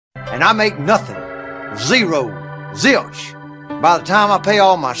and I make nothing. Zero. Zilch. By the time I pay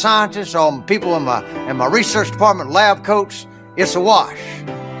all my scientists, all my people in my research department, lab coats, it's a wash.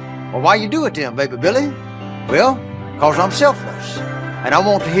 Well, why you do it then, baby Billy? Well, because I'm selfless, and I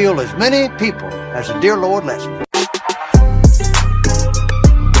want to heal as many people as the dear Lord lets me.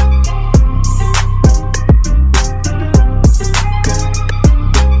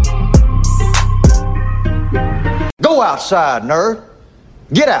 Go outside, nerd.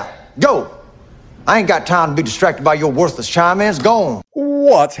 Get out. Go. I ain't got time to be distracted by your worthless chime-ins. Go on.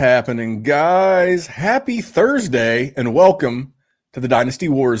 What's happening, guys? Happy Thursday, and welcome to the Dynasty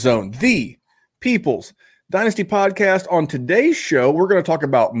WarZone, the People's Dynasty podcast. On today's show, we're going to talk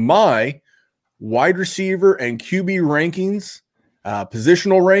about my wide receiver and QB rankings,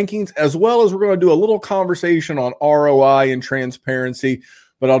 positional rankings, as well as we're going to do a little conversation on ROI and transparency.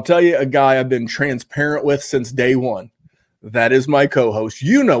 But I'll tell you a guy I've been transparent with since day one. That is my co-host.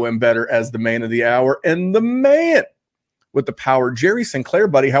 You know him better as the man of the hour and the man with the power, Jerry Sinclair.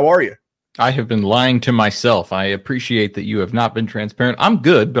 Buddy, how are you? I have been lying to myself. I appreciate that you have not been transparent. I'm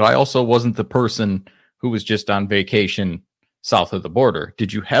good, but I also wasn't the person who was just on vacation south of the border.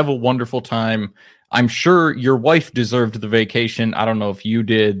 Did you have a wonderful time? I'm sure your wife deserved the vacation. I don't know if you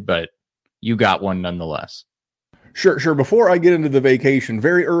did, but you got one nonetheless. Sure. Before I get into the vacation,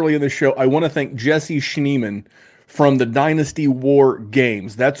 very early in the show, I want to thank Jesse Schneeman from the Dynasty War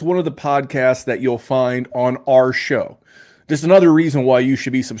Games. That's one of the podcasts that you'll find on our show. Just another reason why you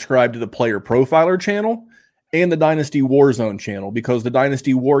should be subscribed to the Player Profiler channel and the Dynasty WarZone channel, because the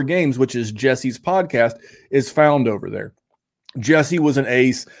Dynasty War Games, which is Jesse's podcast, is found over there. Jesse was an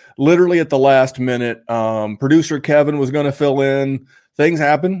ace, literally at the last minute. Producer Kevin was going to fill in. Things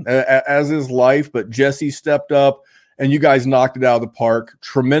happen, as is life, but Jesse stepped up, and you guys knocked it out of the park.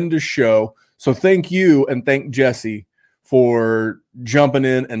 Tremendous show. So thank you and thank Jesse for jumping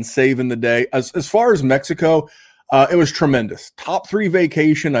in and saving the day. As far as Mexico, it was tremendous. Top 3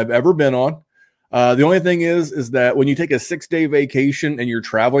 vacation I've ever been on. The only thing is that when you take a 6-day vacation and you're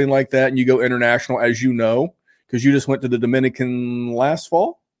traveling like that and you go international, as you know, because you just went to the Dominican last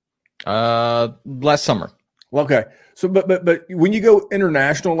fall? Last summer. Okay. So, but when you go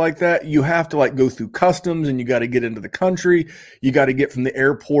international like that, you have to go through customs, and you got to get into the country. You got to get from the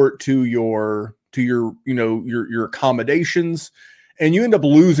airport to your accommodations, and you end up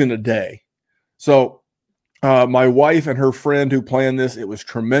losing a day. So, my wife and her friend who planned this, it was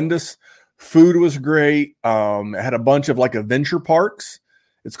tremendous. Food was great. It had a bunch of adventure parks.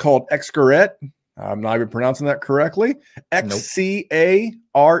 It's called Xcaret. I'm not even pronouncing that correctly. Xcaret.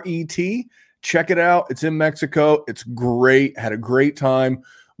 Check it out. It's in Mexico. It's great. Had a great time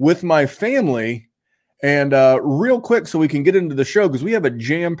with my family. And real quick, so we can get into the show, because we have a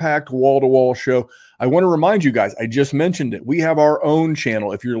jam-packed wall-to-wall show. I want to remind you guys, I just mentioned it. We have our own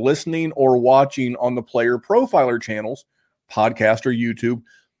channel. If you're listening or watching on the Player Profiler channels, podcast or YouTube,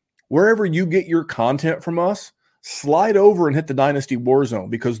 wherever you get your content from us, slide over and hit the Dynasty WarZone,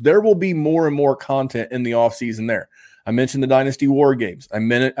 because there will be more and more content in the offseason there. I mentioned the Dynasty War Games. I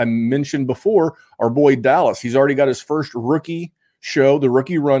mentioned before our boy Dallas. He's already got his first rookie show, the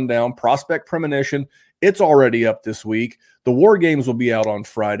Rookie Rundown, Prospect Premonition. It's already up this week. The War Games will be out on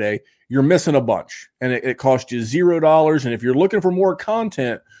Friday. You're missing a bunch, and it costs you $0. And if you're looking for more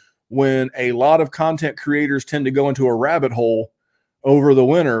content, when a lot of content creators tend to go into a rabbit hole over the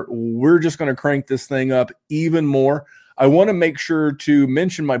winter, we're just going to crank this thing up even more. I want to make sure to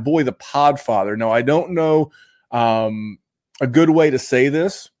mention my boy, the Podfather. Now, I don't know a good way to say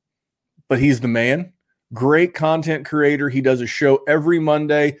this, but he's the man. Great content creator. He does a show every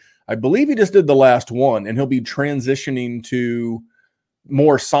Monday. I believe he just did the last one, and he'll be transitioning to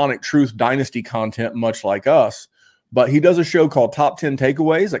more Sonic Truth Dynasty content, much like us. But he does a show called Top 10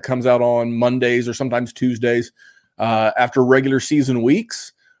 Takeaways that comes out on Mondays or sometimes Tuesdays after regular season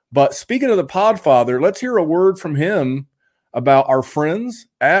weeks. But speaking of the Podfather, let's hear a word from him about our friends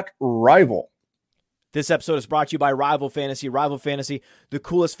at Rival. This episode is brought to you by Rival Fantasy. Rival Fantasy, the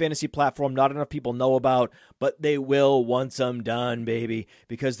coolest fantasy platform not enough people know about, but they will once I'm done, baby,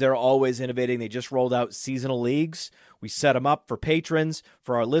 because they're always innovating. They just rolled out seasonal leagues. We set them up for patrons,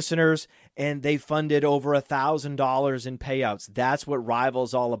 for our listeners, and they funded over $1,000 in payouts. That's what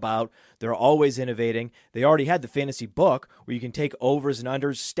Rival's all about. They're always innovating. They already had the fantasy book where you can take overs and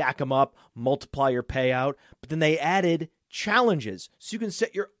unders, stack them up, multiply your payout, but then they added challenges so you can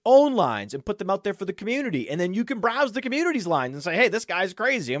set your own lines and put them out there for the community, and then you can browse the community's lines and say, hey, this guy's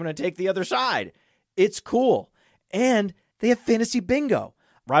crazy, I'm going to take the other side. It's cool. And they have fantasy bingo.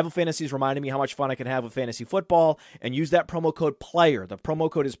 Rival Fantasy is reminding me how much fun I can have with fantasy football, and use that promo code PLAYER. The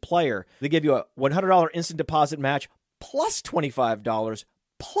promo code is PLAYER. They give you a $100 instant deposit match plus $25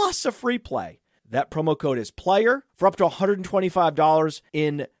 plus a free play. That promo code is PLAYER for up to $125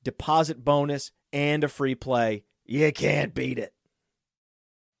 in deposit bonus and a free play. You can't beat it.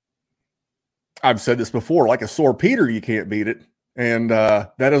 I've said this before, like a sore Peter, you can't beat it. And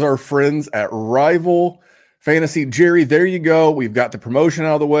that is our friends at Rival Fantasy. Jerry, there you go. We've got the promotion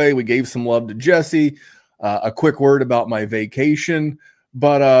out of the way. We gave some love to Jesse. A quick word about my vacation.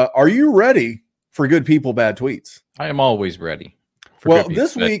 But are you ready for good people, bad tweets? I am always ready. Well,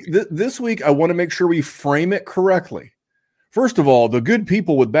 this week, I want to make sure we frame it correctly. First of all, the good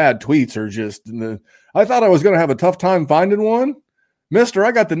people with bad tweets are just, I thought I was going to have a tough time finding one. Mister,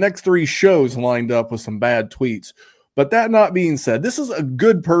 I got the next 3 shows lined up with some bad tweets. But that not being said, this is a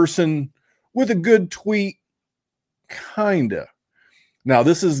good person with a good tweet, kinda. Now,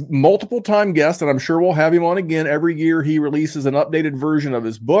 this is multiple time guest, and I'm sure we'll have him on again. Every year he releases an updated version of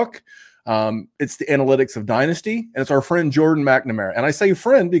his book. It's the Analytics of Dynasty, and it's our friend Jordan McNamara. And I say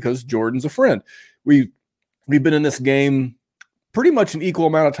friend because Jordan's a friend. We've been in this game pretty much an equal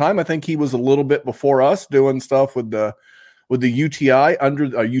amount of time. I think he was a little bit before us doing stuff with the UTI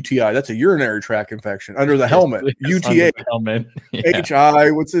under UTI. That's a urinary tract infection under the helmet. UTA, helmet. Yeah.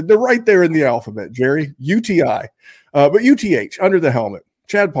 HI. They're right there in the alphabet, Jerry. UTI, but UTH under the helmet.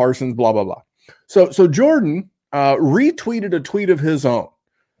 Chad Parsons, blah blah blah. So Jordan retweeted a tweet of his own.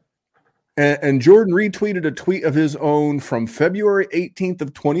 And Jordan retweeted a tweet of his own from February 18th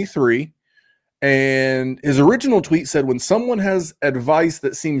of 23. And his original tweet said, when someone has advice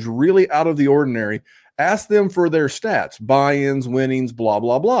that seems really out of the ordinary, ask them for their stats, buy-ins, winnings, blah,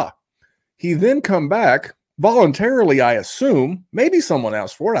 blah, blah. He then come back voluntarily, I assume. Maybe someone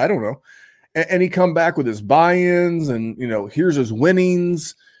asked for it. I don't know. And he come back with his buy-ins and, here's his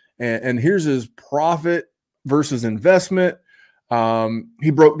winnings and here's his profit versus investment.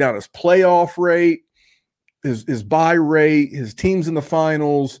 He broke down his playoff rate, his buy rate, his teams in the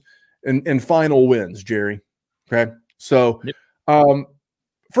finals, and final wins, Jerry. Okay. So,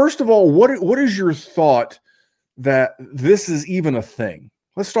 first of all, what is your thought that this is even a thing?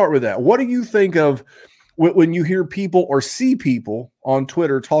 Let's start with that. What do you think of when you hear people or see people on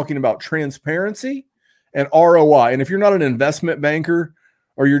Twitter talking about transparency and ROI? And if you're not an investment banker,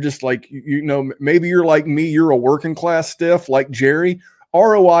 or you're just like, maybe you're like me, you're a working class stiff like Jerry.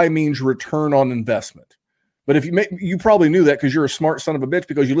 ROI means return on investment. But if you probably knew that because you're a smart son of a bitch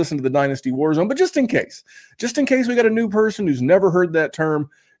because you listen to the Dynasty WarZone. But just in case we got a new person who's never heard that term,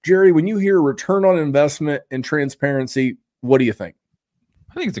 Jerry, when you hear return on investment and transparency, what do you think?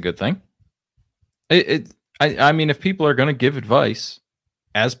 I think it's a good thing. I mean, if people are going to give advice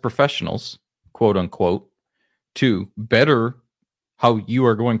as professionals, quote unquote, to better how you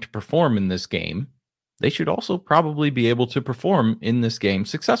are going to perform in this game, they should also probably be able to perform in this game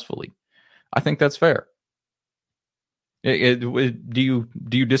successfully. I think that's fair. Do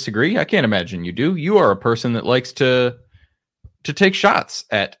you disagree? I can't imagine you do. You are a person that likes to take shots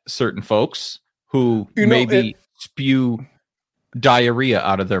at certain folks who maybe spew diarrhea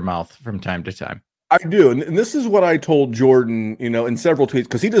out of their mouth from time to time. I do. And this is what I told Jordan, in several tweets,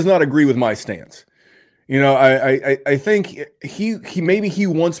 because he does not agree with my stance. I think he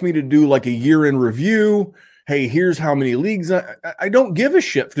wants me to do like a year in review. Hey, here's how many leagues. I don't give a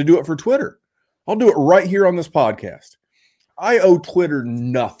shit to do it for Twitter. I'll do it right here on this podcast. I owe Twitter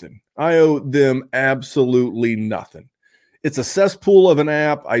nothing. I owe them absolutely nothing. It's a cesspool of an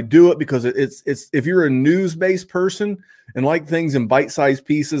app. I do it because it's if you're a news-based person and like things in bite-sized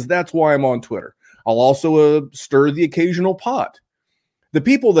pieces, that's why I'm on Twitter. I'll also stir the occasional pot. The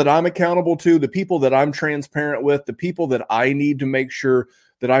people that I'm accountable to, the people that I'm transparent with, the people that I need to make sure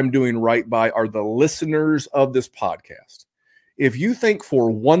that I'm doing right by are the listeners of this podcast. If you think for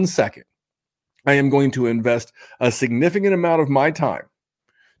 1 second I am going to invest a significant amount of my time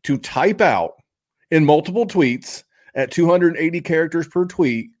to type out in multiple tweets at 280 characters per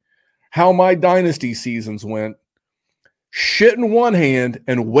tweet how my dynasty seasons went, shit in one hand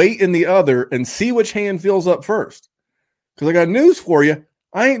and weight in the other and see which hand fills up first. Because I got news for you.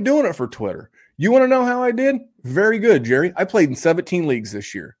 I ain't doing it for Twitter. You want to know how I did? Very good, Jerry. I played in 17 leagues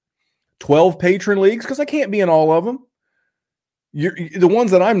this year. 12 patron leagues, because I can't be in all of them. The ones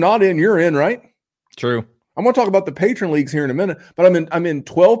that I'm not in, you're in, right? True. I'm going to talk about the patron leagues here in a minute, but I'm in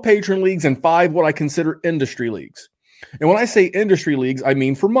 12 patron leagues and 5 what I consider industry leagues. And when I say industry leagues, I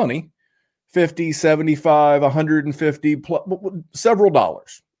mean for money, 50, 75, 150, several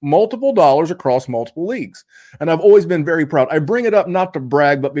dollars. Multiple dollars across multiple leagues. And I've always been very proud. I bring it up not to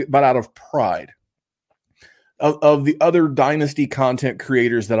brag, but out of pride of the other dynasty content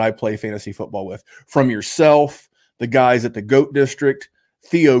creators that I play fantasy football with. From yourself, the guys at the GOAT District,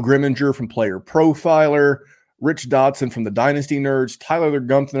 Theo Grimminger from Player Profiler, Rich Dotson from the Dynasty Nerds, Tyler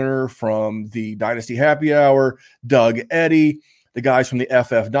Gunther from the Dynasty Happy Hour, Doug Eddy, the guys from the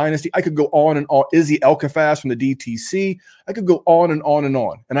FF Dynasty. I could go on and on. Izzy Elkafast from the DTC. I could go on and on and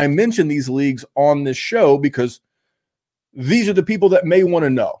on. And I mention these leagues on this show because these are the people that may want to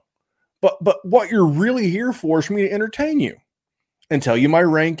know. But what you're really here for is for me to entertain you and tell you my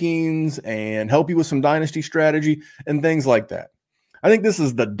rankings and help you with some dynasty strategy and things like that. I think this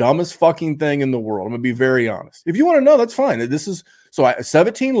is the dumbest fucking thing in the world. I'm going to be very honest. If you want to know, that's fine. This is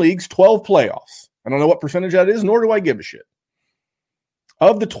 17 leagues, 12 playoffs. I don't know what percentage that is, nor do I give a shit.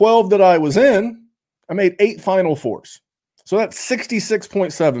 Of the 12 that I was in, I made 8 Final Fours. So that's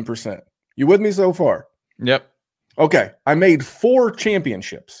 66.7%. You with me so far? Yep. Okay. I made 4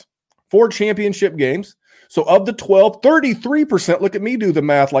 championships, 4 championship games. So of the 12, 33%, look at me do the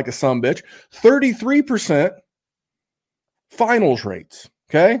math like a sumbitch, 33% finals rates,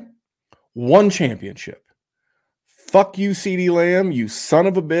 okay? 1 championship. Fuck you, CeeDee Lamb, you son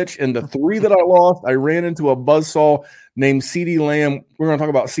of a bitch. And the 3 that I lost, I ran into a buzzsaw named CeeDee Lamb. We're going to talk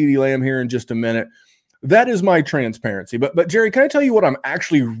about CeeDee Lamb here in just a minute. That is my transparency. But Jerry, can I tell you what I'm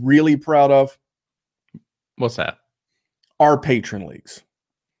actually really proud of? What's that? Our patron leagues.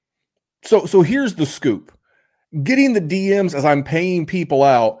 So here's the scoop. Getting the DMs as I'm paying people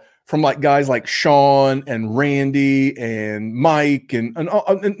out from like guys like Sean and Randy and Mike and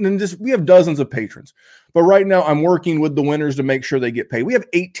just we have dozens of patrons. But right now I'm working with the winners to make sure they get paid. We have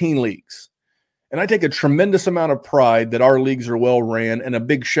 18 leagues. And I take a tremendous amount of pride that our leagues are well ran. And a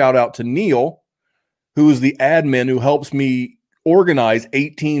big shout out to Neil, who is the admin who helps me organize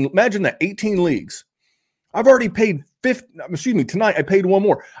 18. Imagine that, 18 leagues. I've already paid tonight I paid 1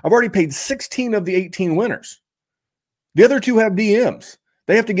 more. I've already paid 16 of the 18 winners. The other 2 have DMs.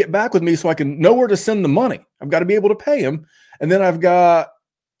 They have to get back with me so I can know where to send the money. I've got to be able to pay them. And then I've got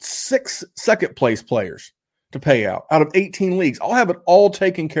 6 second place players to pay out of 18 leagues. I'll have it all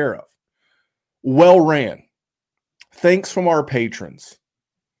taken care of. Well ran. Thanks from our patrons.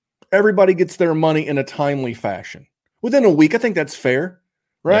 Everybody gets their money in a timely fashion. Within a week, I think that's fair,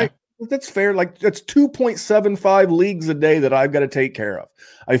 right? Yeah. That's fair. Like that's 2.75 leagues a day that I've got to take care of.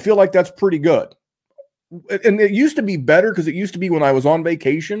 I feel like that's pretty good. And it used to be better because it used to be when I was on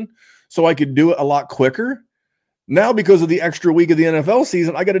vacation, so I could do it a lot quicker. Now, because of the extra week of the NFL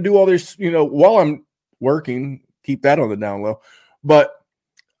season, I got to do all this, while I'm working, keep that on the down low. But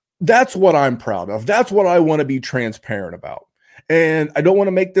that's what I'm proud of. That's what I want to be transparent about. And I don't want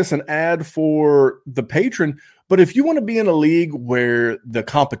to make this an ad for the patron, but if you want to be in a league where the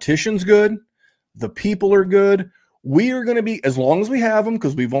competition's good, the people are good, we are going to be, as long as we have them,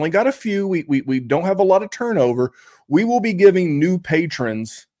 because we've only got a few, we don't have a lot of turnover, we will be giving new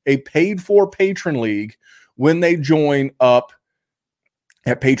patrons a paid-for patron league when they join up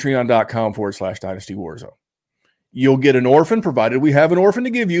at patreon.com/Dynasty WarZone. You'll get an orphan, provided we have an orphan to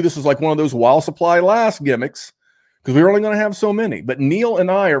give you. This is like one of those while supply lasts gimmicks, because we're only going to have so many. But Neil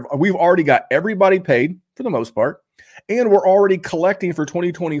and we've already got everybody paid for the most part, and we're already collecting for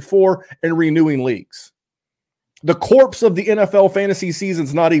 2024 and renewing leagues. The corpse of the NFL fantasy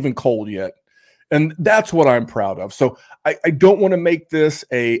season's not even cold yet. And that's what I'm proud of. So I don't want to make this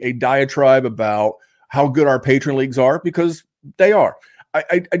a diatribe about how good our patron leagues are, because they are.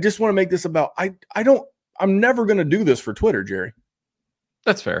 I just want to make this about, I'm never going to do this for Twitter, Jerry.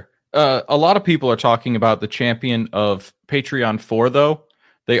 That's fair. A lot of people are talking about the champion of Patreon 4, though.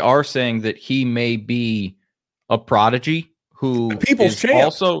 They are saying that he may be a prodigy who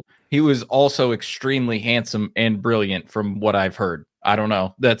he was also extremely handsome and brilliant from what I've heard. I don't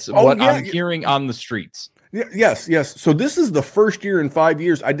know. That's I'm hearing on the streets. Yes. So this is the first year in 5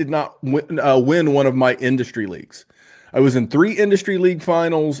 years I did not win one of my industry leagues. I was in 3 industry league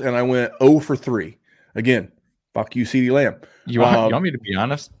finals and I went 0 for 3. Again, fuck you, CeeDee Lamb. You want me to be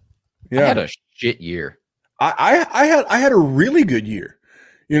honest? Yeah. I had a shit year. I had a really good year,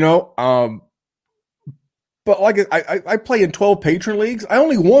 but like I play in 12 patron leagues. I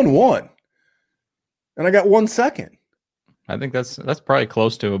only won 1, and I got 1 second. I think that's probably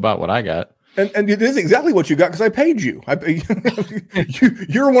close to about what I got. And it is exactly what you got because I paid you.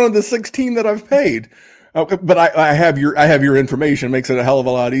 You're one of the 16 that I've paid. But I have your information. It makes it a hell of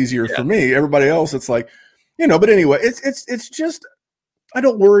a lot easier for me. Everybody else, it's like, But anyway, it's just I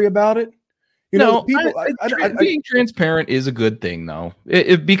don't worry about it. Being transparent is a good thing, though,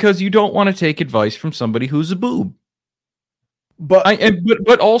 because you don't want to take advice from somebody who's a boob.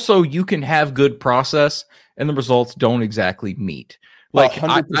 But also you can have good process, and the results don't exactly meet. Like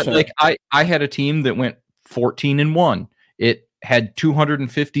 100%. I had a team that went 14-1. It had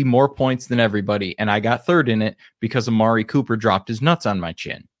 250 more points than everybody, and I got 3rd in it because Amari Cooper dropped his nuts on my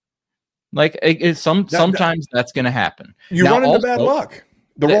chin. Like sometimes that's going to happen. You run into bad luck,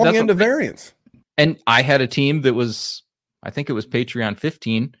 the wrong end of variance. And I had a team that was, I think it was Patreon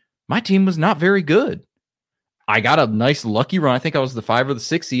 15. My team was not very good. I got a nice lucky run. I think I was the 5 or the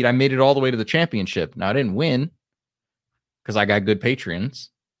 6 seed. I made it all the way to the championship. Now I didn't win because I got good Patreons,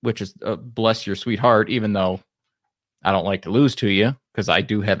 which is bless your sweetheart, even though I don't like to lose to you because I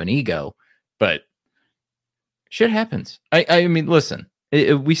do have an ego, but shit happens. I mean, listen,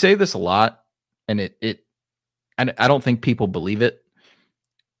 we say this a lot and I don't think people believe it.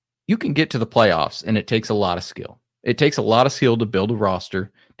 You can get to the playoffs and it takes a lot of skill. It takes a lot of skill to build a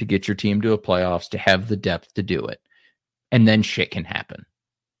roster, to get your team to a playoffs, to have the depth to do it. And then shit can happen.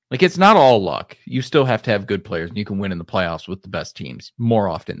 Like, it's not all luck. You still have to have good players, and you can win in the playoffs with the best teams more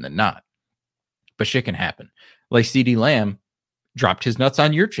often than not. But shit can happen. Like CeeDee Lamb dropped his nuts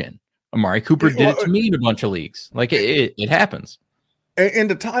on your chin. Amari Cooper did it to me in a bunch of leagues. Like, it happens. And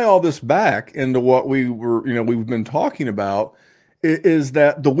to tie all this back into what we've been talking about, is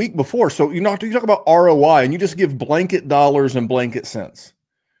that the week before, so you talk about ROI and you just give blanket dollars and blanket cents.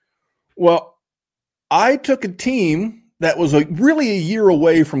 Well, I took a team that was really a year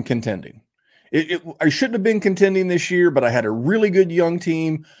away from contending. I shouldn't have been contending this year, but I had a really good young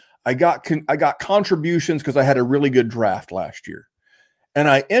team. I got contributions because I had a really good draft last year. And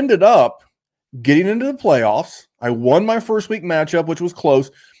I ended up getting into the playoffs. I won my first week matchup, which was close.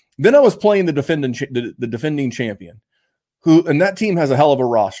 Then I was playing the defending champion. And that team has a hell of a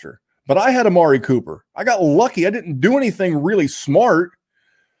roster. But I had Amari Cooper. I got lucky. I didn't do anything really smart.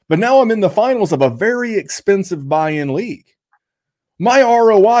 But now I'm in the finals of a very expensive buy-in league. My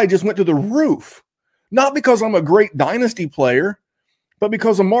ROI just went to the roof. Not because I'm a great dynasty player, but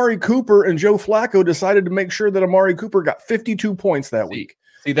because Amari Cooper and Joe Flacco decided to make sure that Amari Cooper got 52 points that week.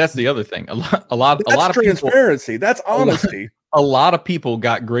 See, that's the other thing. A lot of transparency. That's honesty. A lot of people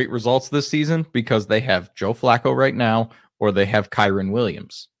got great results this season because they have Joe Flacco right now, or they have Kyron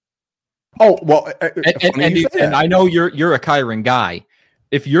Williams. Oh, well, and I know you're a Kyron guy.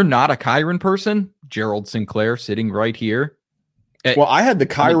 If you're not a Kyron person, Gerald Sinclair sitting right here. Well, I had the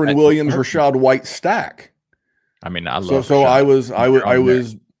Kyron Williams, Rachaad White stack. I mean, I love. So I was.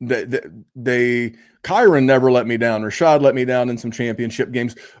 Kyron never let me down. Rachaad let me down in some championship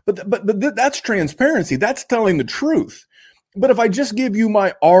games. But that's transparency. That's telling the truth. But if I just give you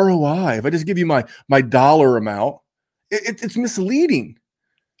my ROI, if I just give you my dollar amount, it's misleading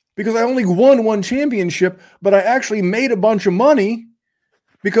because I only won one championship, but I actually made a bunch of money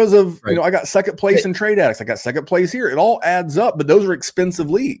because of, I got second place in Trade Addicts. I got second place here. It all adds up, but those are expensive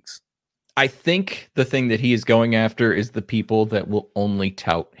leagues. I think the thing that he is going after is the people that will only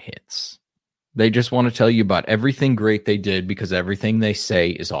tout hits. They just want to tell you about everything great they did because everything they say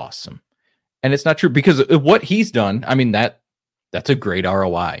is awesome. And it's not true because of what he's done. I mean, that's a great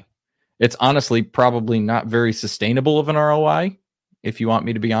ROI. It's honestly probably not very sustainable of an ROI, if you want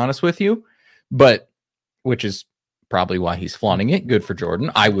me to be honest with you, but which is probably why he's flaunting it. Good for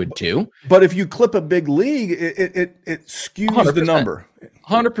Jordan. I would too. But if you clip a big league, it skews 100%. The number.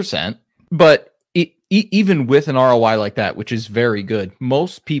 100%. But even with an ROI like that, which is very good,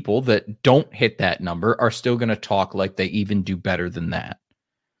 most people that don't hit that number are still going to talk like they even do better than that.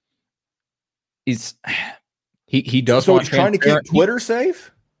 He does. So he's trying to keep Twitter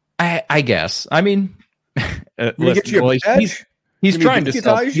safe? I guess. I mean, he's trying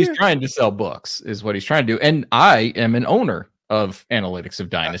to sell books, is what he's trying to do. And I am an owner of Analytics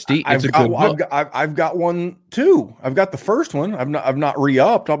of Dynasty. I've got one too. I've got the first one. I've not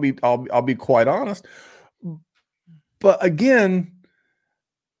re-upped. I'll be quite honest. But again,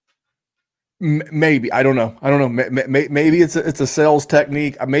 maybe I don't know. Maybe it's a sales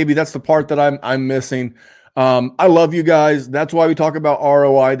technique. Maybe that's the part that I'm missing. I love you guys. That's why we talk about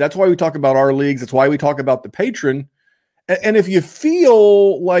ROI. That's why we talk about our leagues. That's why we talk about the patron. And if you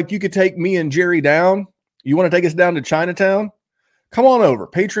feel like you could take me and Jerry down, you want to take us down to Chinatown, come on over.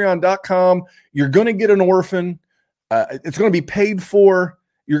 Patreon.com. You're going to get an orphan. It's going to be paid for.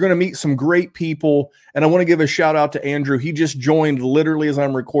 You're going to meet some great people. And I want to give a shout out to Andrew. He just joined literally as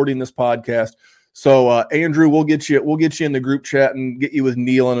I'm recording this podcast. So Andrew, we'll get you in the group chat and get you with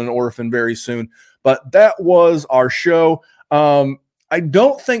Neil and an orphan very soon. But that was our show. I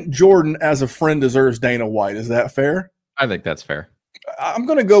don't think Jordan as a friend deserves Dana White. Is that fair? I think that's fair. I'm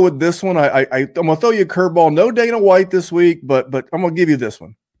going to go with this one. I'm going to throw you a curveball. No Dana White this week, but I'm going to give you this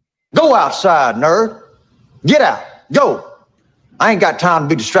one. Go outside, nerd. Get out. Go. I ain't got time to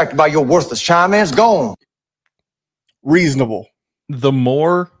be distracted by your worthless chime-ins. Go on. Reasonable. The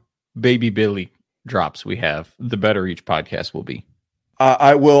more Baby Billy drops we have, the better each podcast will be.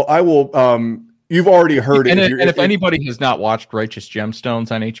 I will. You've already heard it. And if anybody has not watched Righteous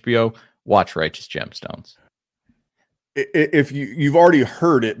Gemstones on HBO, watch Righteous Gemstones. If you've already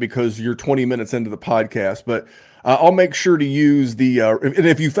heard it because you're 20 minutes into the podcast, but I'll make sure to use the and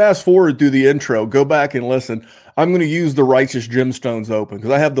if you fast forward through the intro, go back and listen. I'm going to use the Righteous Gemstones open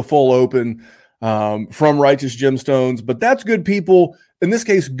because I have the full open from Righteous Gemstones. But that's good, people. In this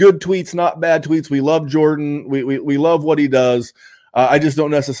case, good tweets, not bad tweets. We love Jordan. We love what he does. I just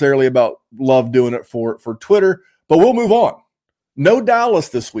don't necessarily love doing it for Twitter. But we'll move on. No Dallas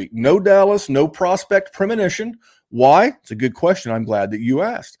this week. No Dallas. No prospect premonition. Why? It's a good question. I'm glad that you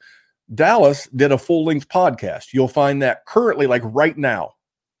asked. Dallas did a full-length podcast. You'll find that currently, like right now.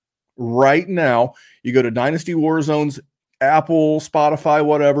 Right now, you go to Dynasty WarZone's Apple, Spotify,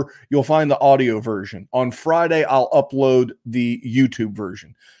 whatever. You'll find the audio version. On Friday, I'll upload the YouTube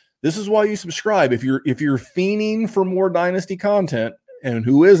version. This is why you subscribe. If you're fiending for more Dynasty content, and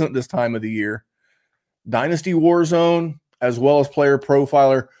who isn't this time of the year, Dynasty WarZone, as well as Player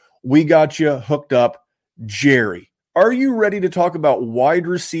Profiler, we got you hooked up. Jerry, are you ready to talk about wide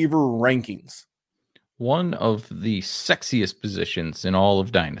receiver rankings? One of the sexiest positions in all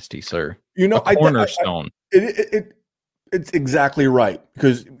of Dynasty, sir. You know, a cornerstone. It's exactly right.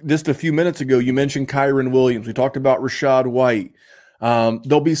 Because just a few minutes ago, you mentioned Kyron Williams. We talked about Rachaad White.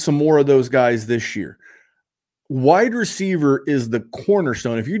 There'll be some more of those guys this year. Wide receiver is the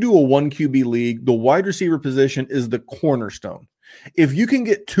cornerstone. If you do a 1 QB league, the wide receiver position is the cornerstone. If you can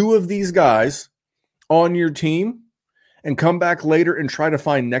get two of these guys on your team and come back later and try to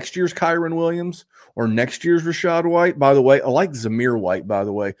find next year's Kyron Williams or next year's Rachaad White. By the way, I like Zamir White, by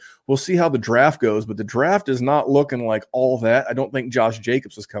the way. We'll see how the draft goes, but the draft is not looking like all that. I don't think Josh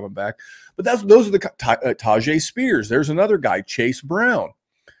Jacobs is coming back. But those are the Tajay Spears. There's another guy, Chase Brown.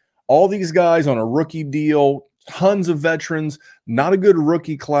 All these guys on a rookie deal, tons of veterans, not a good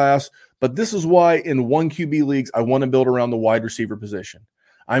rookie class. But this is why in 1 QB leagues, I want to build around the wide receiver position.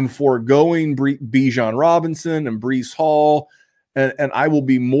 I'm foregoing Bijan Robinson and Breece Hall, and I will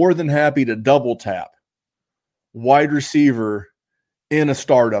be more than happy to double tap wide receiver in a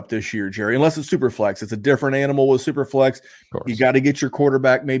startup this year, Jerry, unless it's Superflex. It's a different animal with Superflex. You got to get your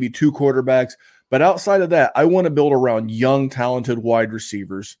quarterback, maybe two quarterbacks. But outside of that, I want to build around young, talented wide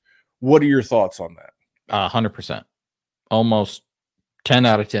receivers. What are your thoughts on that? 100%. Almost 10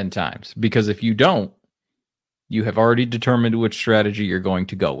 out of 10 times. Because if you don't, you have already determined which strategy you're going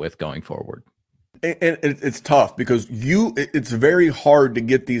to go with going forward. And it's tough because it's very hard to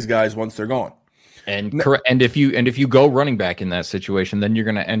get these guys once they're gone. And correct. And if you go running back in that situation, then you're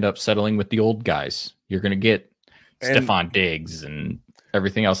going to end up settling with the old guys. You're going to get Stephon Diggs and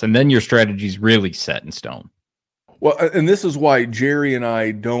everything else. And then your strategy's really set in stone. Well, and this is why Jerry and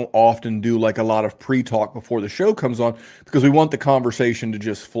I don't often do like a lot of pre-talk before the show comes on, because we want the conversation to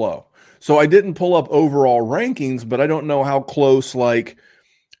just flow. So I didn't pull up overall rankings, but I don't know how close like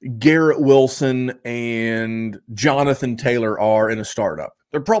Garrett Wilson and Jonathan Taylor are in a startup.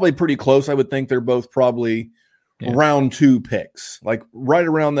 They're probably pretty close. I would think they're both probably round 2 picks, like right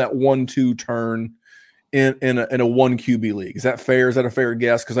around that 1-2 turn in a 1 QB league. Is that fair? Is that a fair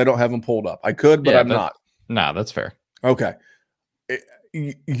guess? Because I don't have them pulled up. I could, but I'm not. No, that's fair. Okay.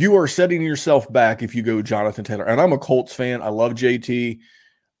 You are setting yourself back if you go Jonathan Taylor. And I'm a Colts fan. I love JT.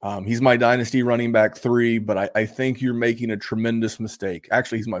 He's my dynasty running back 3, but I think you're making a tremendous mistake.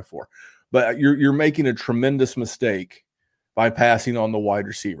 Actually, he's my 4. But you're making a tremendous mistake by passing on the wide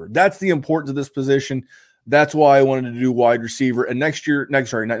receiver. That's the importance of this position. That's why I wanted to do wide receiver. And next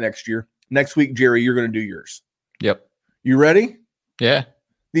week, Jerry, you're going to do yours. Yep. You ready? Yeah.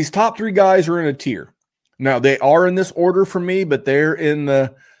 These top 3 guys are in a tier. Now they are in this order for me, but they're in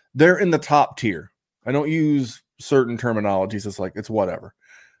the top tier. I don't use certain terminologies. It's whatever.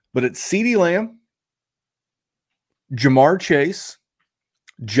 But it's CeeDee Lamb, Jamar Chase,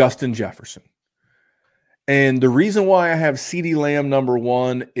 Justin Jefferson. And the reason why I have CeeDee Lamb number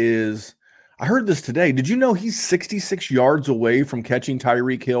 1 is I heard this today. Did you know he's 66 yards away from catching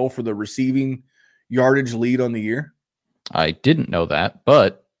Tyreek Hill for the receiving yardage lead on the year? I didn't know that,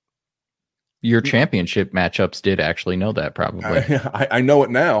 but your championship matchups did actually know that probably. I know it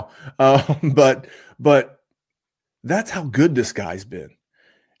now. But that's how good this guy's been.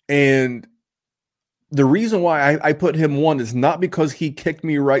 And the reason why I put him 1 is not because he kicked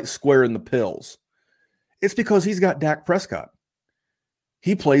me right square in the pills. It's because he's got Dak Prescott.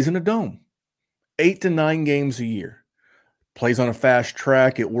 He plays in a dome 8 to 9 games a year. Plays on a fast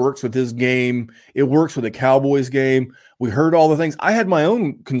track. It works with his game. It works with the Cowboys game. We heard all the things. I had my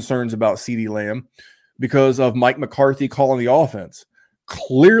own concerns about CeeDee Lamb because of Mike McCarthy calling the offense.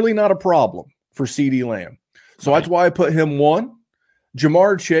 Clearly not a problem for CeeDee Lamb. So That's why I put him 1.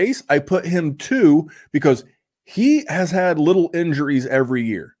 Jamar Chase, I put him 2 because he has had little injuries every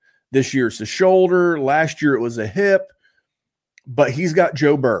year. This year it's a shoulder. Last year it was a hip. But he's got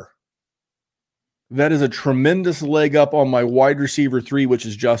Joe Burr. That is a tremendous leg up on my wide receiver 3, which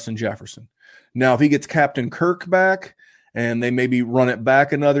is Justin Jefferson. Now, if he gets Captain Kirk back and they maybe run it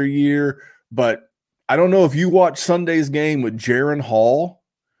back another year, but I don't know if you watch Sunday's game with Jaron Hall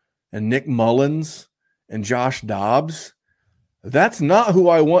and Nick Mullins and Josh Dobbs. That's not who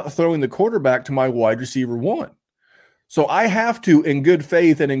I want throwing the quarterback to my wide receiver 1. So I have to, in good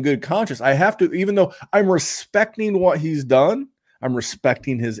faith and in good conscience, I have to, even though I'm respecting what he's done, I'm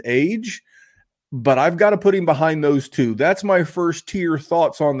respecting his age, but I've got to put him behind those two. That's my first tier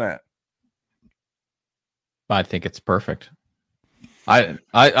thoughts on that. I think it's perfect.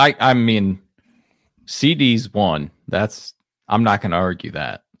 I mean, CD's 1. I'm not going to argue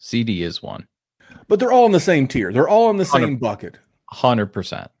that. CD is 1. But they're all in the same tier. They're all in the same bucket.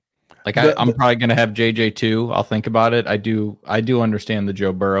 100%. Like I'm probably going to have JJ 2. I'll think about it. I do understand the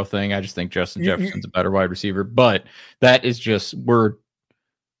Joe Burrow thing. I just think Justin Jefferson's a better wide receiver. But that is just we're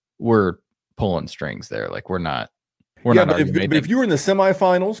pulling strings there. Like we're not. But if you were in the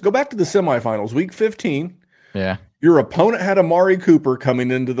semifinals, go back to the semifinals, week 15. Yeah. Your opponent had Amari Cooper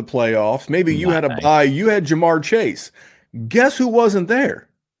coming into the playoffs. Maybe you had a bye. You had Jamar Chase. Guess who wasn't there?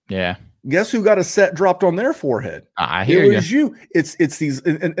 Yeah. Guess who got a set dropped on their forehead? I hear it was you. It's these,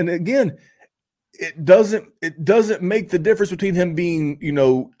 and again, it doesn't make the difference between him being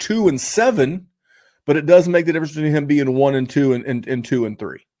 2 and 7, but it does make the difference between him being 1 and 2 and 2 and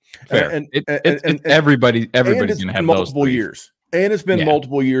 3. Fair. And everybody's gonna have multiple those years, and it's been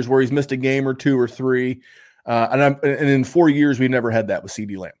multiple years where he's missed a game or 2 or 3, and in 4 years we never had that with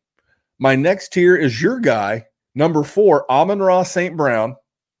CeeDee Lamb. My next tier is your guy, number 4, Amon-Ra St. Brown.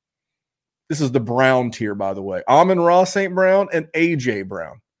 This is the Brown tier, by the way. Amon-Ra St. Brown and A.J.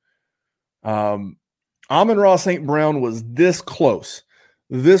 Brown. Amon-Ra St. Brown was this close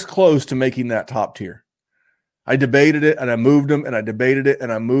to making that top tier. I debated it, and I moved him, and I debated it, and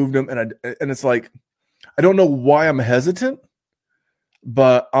I moved him, and it's like, I don't know why I'm hesitant,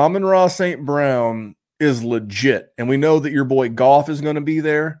 but Amon-Ra St. Brown is legit, and we know that your boy Goff is going to be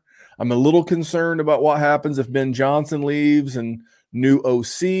there. I'm a little concerned about what happens if Ben Johnson leaves and new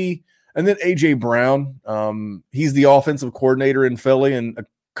OC. And then A.J. Brown, he's the offensive coordinator in Philly and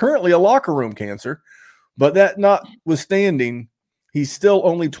currently a locker room cancer. But that notwithstanding, he's still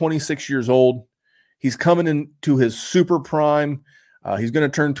only 26 years old. He's coming into his super prime. He's going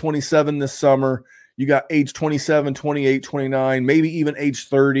to turn 27 this summer. You got age 27, 28, 29, maybe even age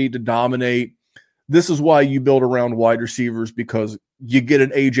 30 to dominate. This is why you build around wide receivers, because you get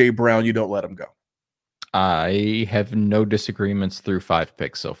an A.J. Brown, you don't let him go. I have no disagreements through 5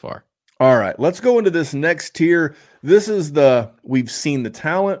 picks so far. All right, let's go into this next tier. This is we've seen the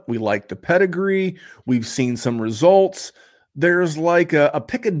talent. We like the pedigree. We've seen some results. There's like a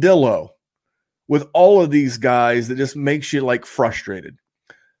picadillo with all of these guys that just makes you like frustrated.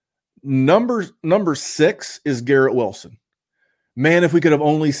 Number 6 is Garrett Wilson. Man, if we could have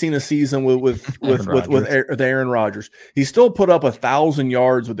only seen a season with Aaron Rodgers. He still put up 1,000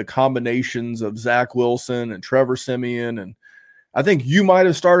 yards with the combinations of Zach Wilson and Trevor Siemian, and I think you might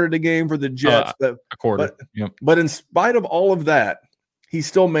have started a game for the Jets. A quarter. But in spite of all of that, he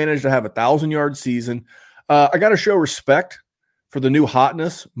still managed to have 1,000-yard season. I got to show respect for the new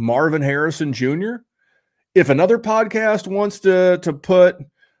hotness, Marvin Harrison Jr. If another podcast wants to put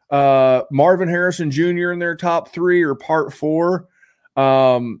Marvin Harrison Jr. in their top 3 or part 4,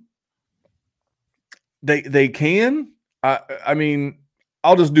 they can. I mean,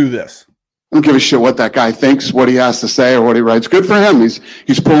 I'll just do this. I don't give a shit what that guy thinks, what he has to say, or what he writes. Good for him.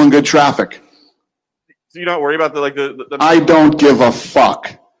 He's pulling good traffic. So you don't worry about the I don't give a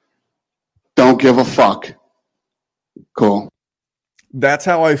fuck. Don't give a fuck. Cool. That's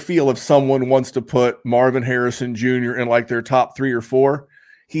how I feel if someone wants to put Marvin Harrison Jr. in like their top 3 or 4.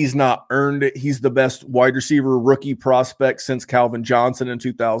 He's not earned it. He's the best wide receiver rookie prospect since Calvin Johnson in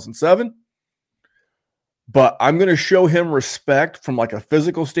 2007. But I'm going to show him respect from like a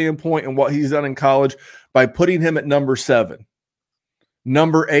physical standpoint and what he's done in college by putting him at number 7.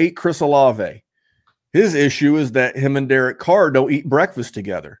 Number 8, Chris Olave. His issue is that him and Derek Carr don't eat breakfast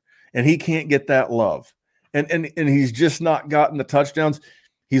together, and he can't get that love. And he's just not gotten the touchdowns.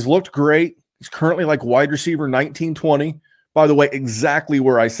 He's looked great. He's currently like wide receiver 19-20. By the way, exactly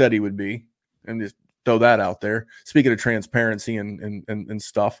where I said he would be. And just throw that out there. Speaking of transparency and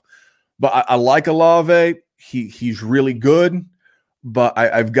stuff. But I like Olave. He's really good, but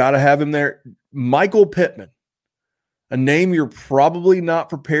I've got to have him there. Michael Pittman, a name you're probably not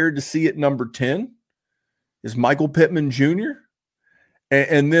prepared to see at number 10, is Michael Pittman Jr.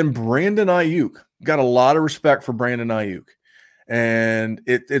 And then Brandon Ayuk. Got a lot of respect for Brandon Ayuk. and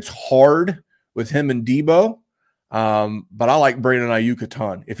it's hard with him and Debo. But I like Brandon Ayuk a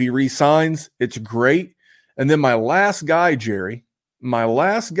ton. If he re-signs, it's great. And then my last guy, Jerry,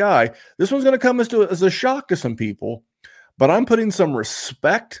 this one's going to come as a shock to some people, but I'm putting some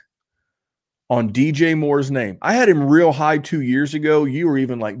respect on DJ Moore's name. I had him real high 2 years ago. You were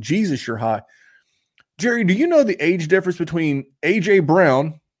even like, Jesus, you're high. Jerry, do you know the age difference between A.J.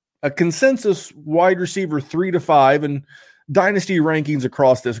 Brown, a consensus wide receiver 3 to 5, and dynasty rankings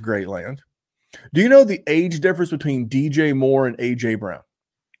across this great land? Do you know the age difference between DJ Moore and A.J. Brown?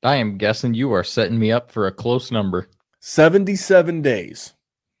 I am guessing you are setting me up for a close number. 77 days.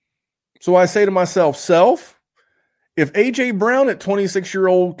 So I say to myself, if A.J. Brown at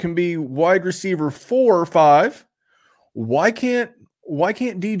 26-year-old can be wide receiver 4 or 5, why can't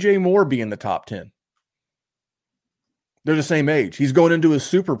DJ Moore be in the top 10? They're the same age. He's going into his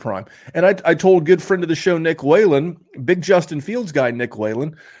super prime. And I told good friend of the show, Nick Whalen, big Justin Fields guy, Nick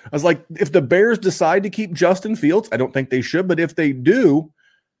Whalen, I was like, if the Bears decide to keep Justin Fields, I don't think they should, but if they do,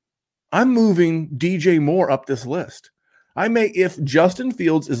 I'm moving DJ Moore up this list. If Justin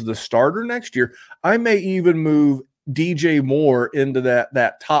Fields is the starter next year, I may even move DJ Moore into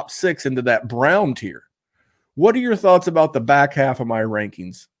that top 6, into that Brown tier. What are your thoughts about the back half of my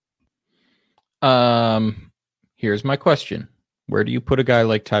rankings? Here's my question. Where do you put a guy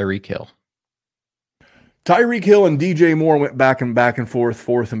like Tyreek Hill? Tyreek Hill and DJ Moore went back and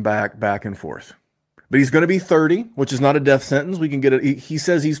forth and back and forth. But he's going to be 30, which is not a death sentence. We can get it. He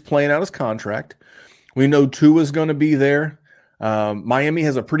says he's playing out his contract. We know Tua is going to be there. Miami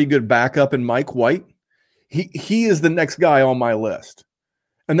has a pretty good backup in Mike White. He is the next guy on my list.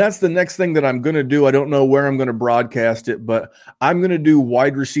 And that's the next thing that I'm going to do. I don't know where I'm going to broadcast it, but I'm going to do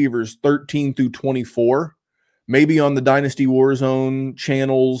wide receivers 13 through 24, maybe on the Dynasty WarZone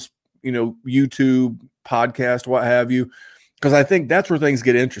channels, YouTube, podcast, what have you, because I think that's where things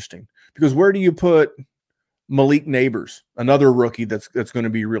get interesting. Because where do you put Malik Neighbors, another rookie that's going to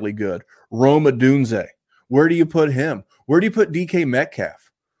be really good? Rome Odunze, where do you put him? Where do you put DK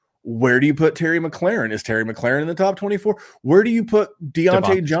Metcalf? Where do you put Terry McLaurin? Is Terry McLaurin in the top 24? Where do you put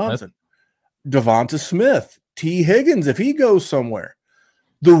Deontay Johnson? Devonta Smith, T. Higgins, if he goes somewhere.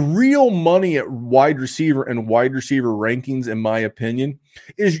 The real money at wide receiver and wide receiver rankings, in my opinion,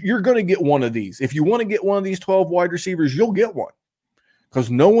 is you're going to get one of these. If you want to get one of these 12 wide receivers, you'll get one.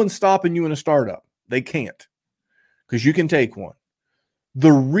 Because no one's stopping you in a startup. They can't. Because you can take one.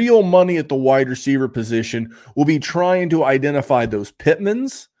 The real money at the wide receiver position will be trying to identify those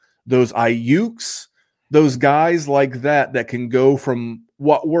Pittmans, those Ayuks, those guys like that can go from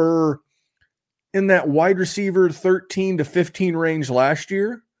what were in that wide receiver 13 to 15 range last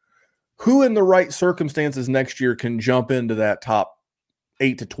year. Who in the right circumstances next year can jump into that top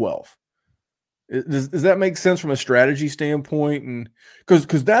 8 to 12? Does that make sense from a strategy standpoint? And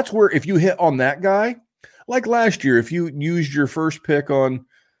because that's where, if you hit on that guy, like last year, if you used your first pick on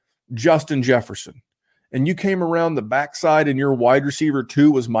Justin Jefferson and you came around the backside and your wide receiver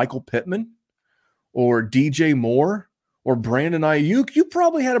 2 was Michael Pittman or DJ Moore or Brandon Ayuk, you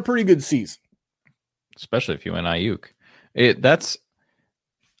probably had a pretty good season. Especially if you went Ayuk.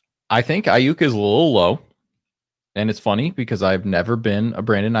 I think Ayuk is a little low. And it's funny because I've never been a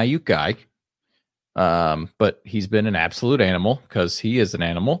Brandon Ayuk guy. But he's been an absolute animal because he is an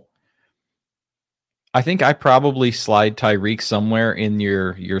animal. I think I probably slide Tyreek somewhere in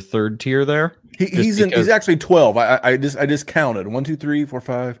your third tier there. He's actually 12. I just counted 1, 2, 3, 4,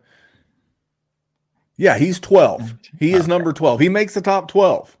 5. Yeah, he's 12. He is number 12. He makes the top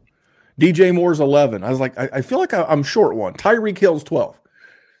 12. DJ Moore's 11. I was like, I feel like I'm short one. Tyreek Hill's 12.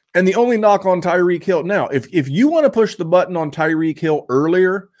 And the only knock on Tyreek Hill now, if you want to push the button on Tyreek Hill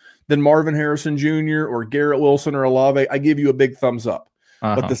earlier than Marvin Harrison Jr. or Garrett Wilson or Olave, I give you a big thumbs up.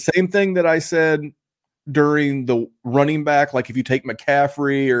 But the same thing that I said during the running back, like if you take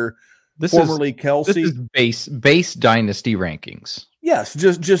McCaffrey or formerly Kelsey. This is base dynasty rankings. Yes,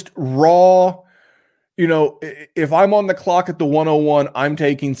 just raw. If I'm on the clock at the 101, I'm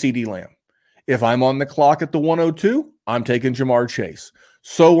taking CeeDee Lamb. If I'm on the clock at the 102, I'm taking Jamar Chase.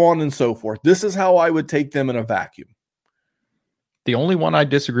 So on and so forth. This is how I would take them in a vacuum. The only one I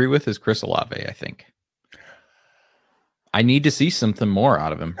disagree with is Chris Olave, I think. I need to see something more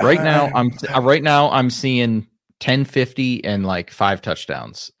out of him. Right now I'm seeing 1050 and like 5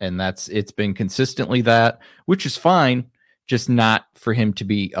 touchdowns. And it's been consistently that, which is fine, just not for him to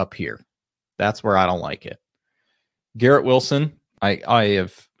be up here. That's where I don't like it. Garrett Wilson, I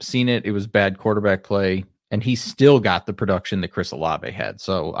have seen it. It was bad quarterback play, and he still got the production that Chris Olave had.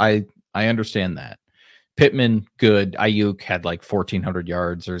 So I understand that. Pittman, good. Ayuk had like 1,400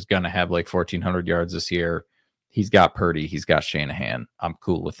 yards or is going to have like 1,400 yards this year. He's got Purdy. He's got Shanahan. I'm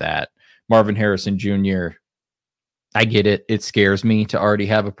cool with that. Marvin Harrison Jr., I get it. It scares me to already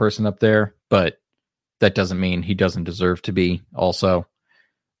have a person up there, but that doesn't mean he doesn't deserve to be also.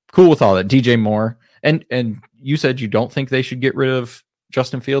 Cool with all that. DJ Moore. And you said you don't think they should get rid of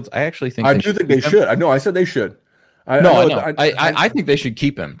Justin Fields. I actually think I do think they should. I know. I said they should. I think they should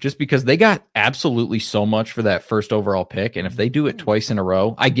keep him just because they got absolutely so much for that first overall pick. And if they do it twice in a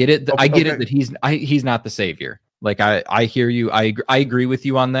row, I get it. I get it that he's not the savior. Like I hear you. I agree with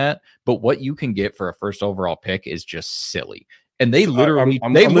you on that. But what you can get for a first overall pick is just silly. And they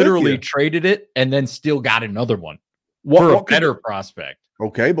literally traded it and then still got another one for a better prospect.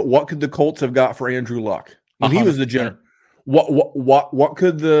 Okay, but what could the Colts have got for Andrew Luck when he was the general? What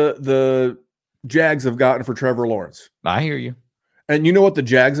could the Jags have gotten for Trevor Lawrence? I hear you. And you know what the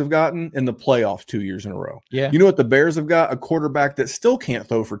Jags have gotten in the playoffs 2 years in a row? Yeah. You know what the Bears have got? A quarterback that still can't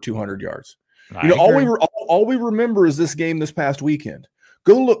throw for 200 yards. All we remember is this game this past weekend.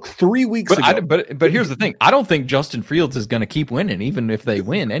 Go look 3 weeks ago. But here's the thing. I don't think Justin Fields is going to keep winning, even if they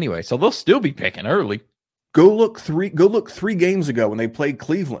win anyway. So they'll still be picking early. Go look 3 games ago when they played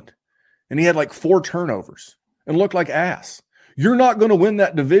Cleveland, and he had like 4 turnovers and looked like ass. You're not going to win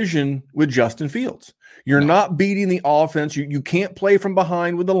that division with Justin Fields. You're not beating the offense. You can't play from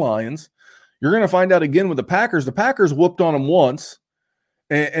behind with the Lions. You're going to find out again with the Packers. The Packers whooped on them once,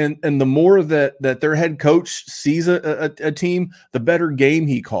 and the more that their head coach sees a team, the better game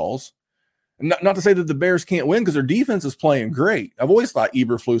he calls. Not to say that the Bears can't win because their defense is playing great. I've always thought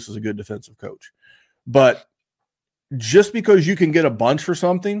Eberflus is a good defensive coach. But just because you can get a bunch for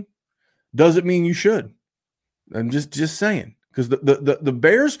something doesn't mean you should. I'm just saying. Because the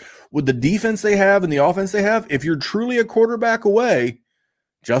Bears, with the defense they have and the offense they have, if you're truly a quarterback away,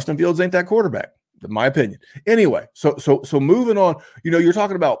 Justin Fields ain't that quarterback, in my opinion. Anyway, so moving on, you're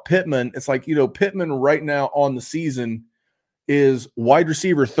talking about Pittman. It's like, Pittman right now on the season is wide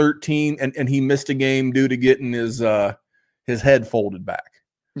receiver 13, and he missed a game due to getting his head folded back.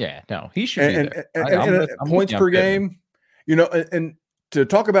 Yeah, no, he should be and points per game. And to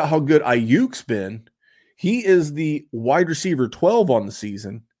talk about how good Ayuk's been, he is the wide receiver 12 on the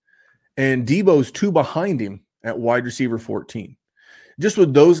season, and Debo's 2 behind him at wide receiver 14. Just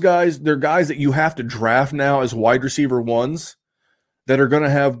with those guys, they're guys that you have to draft now as wide receiver 1s that are going to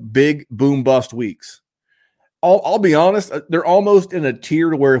have big boom bust weeks. I'll be honest, they're almost in a tier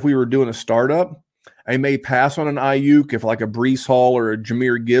to where if we were doing a startup, I may pass on an Ayuk if like a Breece Hall or a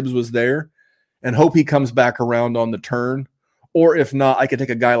Jahmyr Gibbs was there and hope he comes back around on the turn. Or if not, I could take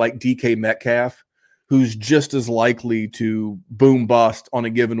a guy like DK Metcalf, who's just as likely to boom bust on a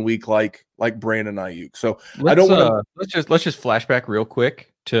given week like Brandon Ayuk. So let's just flashback real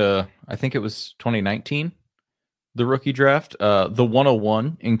quick to, I think it was 2019, the rookie draft. The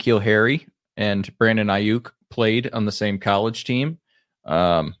 101 in N'Keal Harry and Brandon Ayuk played on the same college team.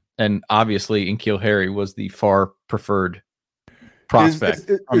 And obviously, N'Keal Harry was the far preferred prospect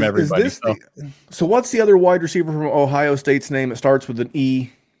from everybody. So what's the other wide receiver from Ohio State's name? It starts with an E.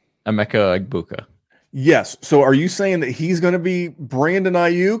 Emeka Egbuka. Yes. So are you saying that he's going to be Brandon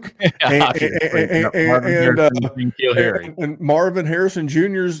Ayuk and Marvin Harrison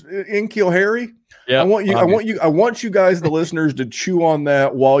Jr.'s N'Keal Harry? Yeah. I want you guys, the listeners, to chew on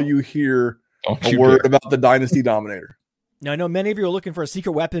that while you hear a word about the Dynasty Dominator. Now, I know many of you are looking for a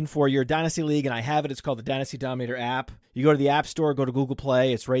secret weapon for your Dynasty League, and I have it. It's called the Dynasty Dominator app. You go to the App Store, go to Google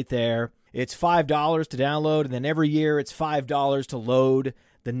Play. It's right there. It's $5 to download, and then every year it's $5 to load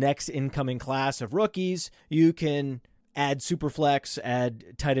the next incoming class of rookies. You can add Superflex,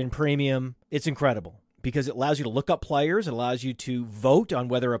 add tight end premium. It's incredible because it allows you to look up players. It allows you to vote on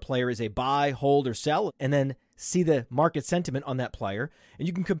whether a player is a buy, hold, or sell, and then see the market sentiment on that player. And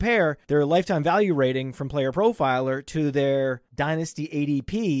you can compare their lifetime value rating from Player Profiler to their Dynasty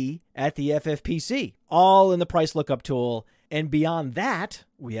ADP at the FFPC, all in the price lookup tool. And beyond that,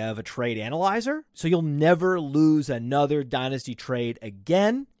 we have a trade analyzer, so you'll never lose another Dynasty trade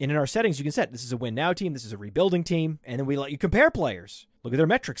again. And in our settings, you can set this is a win now team, this is a rebuilding team, and then we let you compare players. Look at their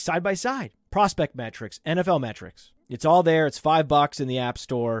metrics side by side, prospect metrics, NFL metrics. It's all there. It's $5 in the App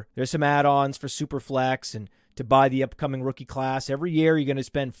Store. There's some add-ons for Superflex and to buy the upcoming rookie class. Every year, you're going to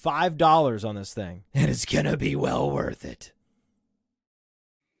spend $5 on this thing, and it's going to be well worth it.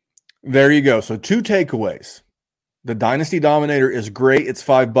 There you go. So 2 takeaways. The Dynasty Dominator is great. It's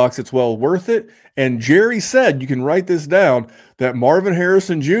 $5. It's well worth it. And Jerry said, you can write this down, that Marvin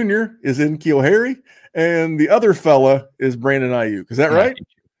Harrison Jr. is N'Keal Harry, and the other fella is Brandon Ayuk. Is that right?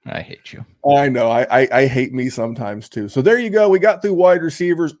 I hate you. I know. I hate me sometimes too. So there you go. We got through wide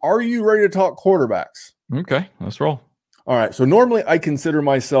receivers. Are you ready to talk quarterbacks? Okay, let's roll. All right. So normally I consider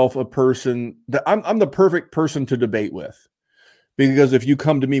myself a person that I'm the perfect person to debate with, because if you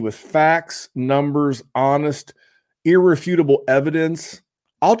come to me with facts, numbers, honest, irrefutable evidence,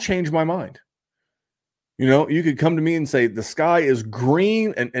 I'll change my mind. You could come to me and say the sky is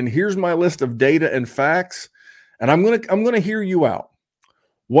green, and here's my list of data and facts, and I'm gonna hear you out.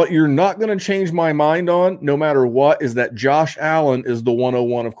 What you're not going to change my mind on, no matter what, is that Josh Allen is the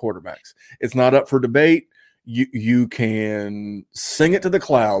 101 of quarterbacks. It's not up for debate. You can sing it to the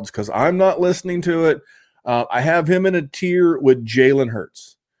clouds because I'm not listening to it. I have him in a tier with Jalen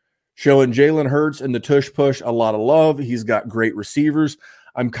Hurts, showing Jalen Hurts and the tush push a lot of love. He's got great receivers.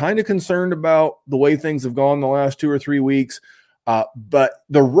 I'm kind of concerned about the way things have gone the last 2 or 3 weeks, but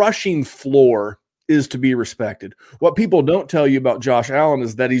the rushing floor is to be respected. What people don't tell you about Josh Allen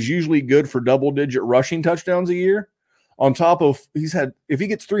is that he's usually good for double-digit rushing touchdowns a year. On top of, if he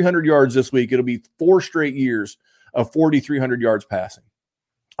gets 300 yards this week, it'll be 4 straight years of 4,300 yards passing.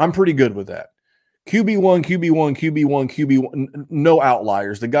 I'm pretty good with that. QB1, no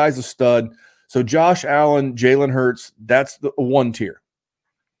outliers. The guy's a stud. So Josh Allen, Jalen Hurts, that's the one tier.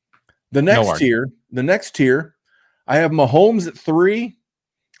 The next tier, I have Mahomes at 3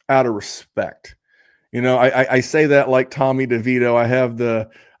 out of respect. I say that like Tommy DeVito.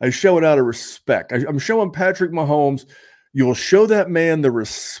 I show it out of respect. I'm showing Patrick Mahomes. You'll show that man the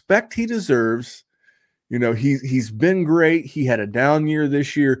respect he deserves. He's been great. He had a down year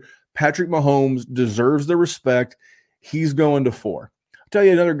this year. Patrick Mahomes deserves the respect. He's going to 4. I'll tell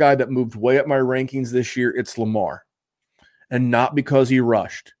you another guy that moved way up my rankings this year. It's Lamar. And not because he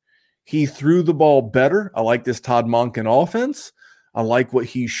rushed. He threw the ball better. I like this Todd Monken offense. I like what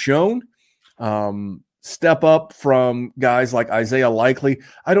he's shown. Step up from guys like Isaiah Likely.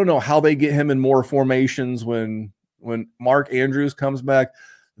 I don't know how they get him in more formations when Mark Andrews comes back.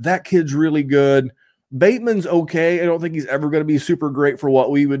 That kid's really good. Bateman's okay. I don't think he's ever going to be super great for what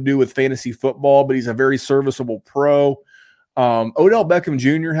we would do with fantasy football, but he's a very serviceable pro. Odell Beckham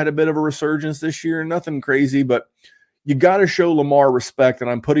Jr. had a bit of a resurgence this year. Nothing crazy, but you got to show Lamar respect, and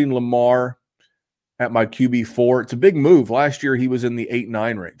I'm putting Lamar at my QB4. It's a big move. Last year he was in the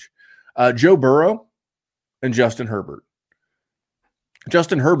 8-9 range. Joe Burrow and Justin Herbert.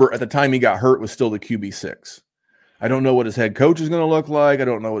 Justin Herbert, at the time he got hurt, was still the QB6. I don't know what his head coach is going to look like. I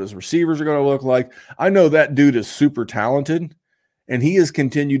don't know what his receivers are going to look like. I know that dude is super talented, and he has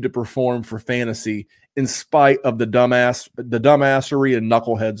continued to perform for fantasy in spite of the dumbassery and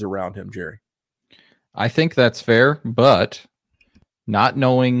knuckleheads around him, Jerry. I think that's fair, but not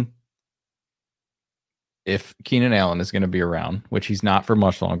knowing if Keenan Allen is going to be around, which he's not for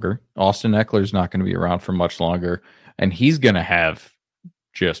much longer. Austin Eckler's not going to be around for much longer, and he's going to have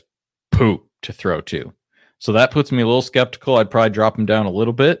just poop to throw to. So that puts me a little skeptical. I'd probably drop him down a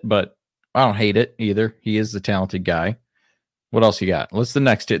little bit, but I don't hate it either. He is the talented guy. What else you got? What's the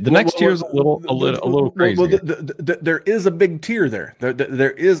next tier? The next tier is a little crazy. There is a big tier there.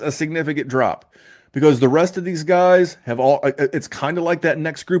 There is a significant drop because the rest of these guys have all. It's kind of like that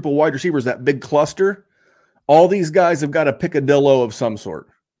next group of wide receivers, that big cluster. All these guys have got a picadillo of some sort.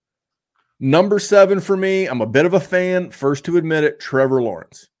 Number 7 for me, I'm a bit of a fan, first to admit it, Trevor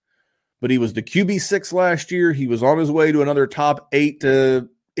Lawrence. But he was the QB6 last year. He was on his way to another top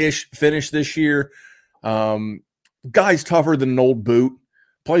 8-ish finish this year. Guy's tougher than an old boot.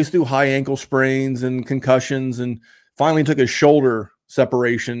 Plays through high ankle sprains and concussions and finally took his shoulder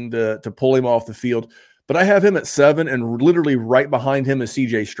separation to pull him off the field. But I have him at 7, and literally right behind him is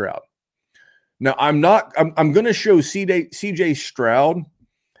C.J. Stroud. Now, I'm going to show C.J. Stroud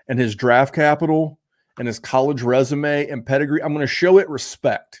and his draft capital and his college resume and pedigree. I'm going to show it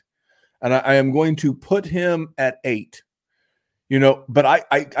respect. And I am going to put him at 8. But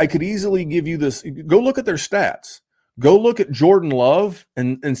I could easily give you this. Go look at their stats. Go look at Jordan Love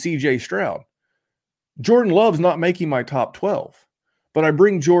and C.J. Stroud. Jordan Love's not making my top 12. But I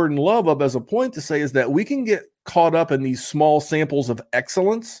bring Jordan Love up as a point to say is that we can get caught up in these small samples of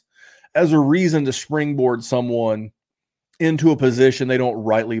excellence as a reason to springboard someone into a position they don't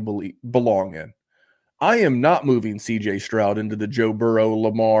rightly belong in. I am not moving C.J. Stroud into the Joe Burrow,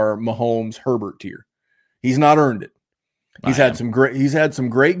 Lamar, Mahomes, Herbert tier. He's not earned it. He's had some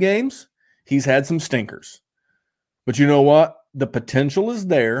great games. He's had some stinkers. But you know what? The potential is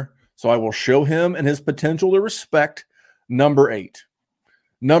there, so I will show him and his potential to respect. Number 8.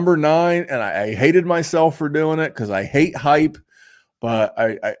 Number 9, and I hated myself for doing it because I hate hype, but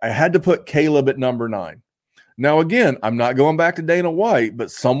I had to put Caleb at number 9. Now, again, I'm not going back to Dana White,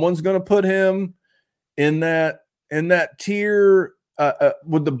 but someone's going to put him in that tier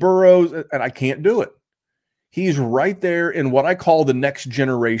with the Burrows, and I can't do it. He's right there in what I call the next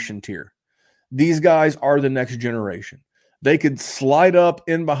generation tier. These guys are the next generation. They could slide up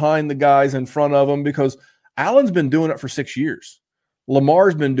in behind the guys in front of them because Allen's been doing it for 6 years.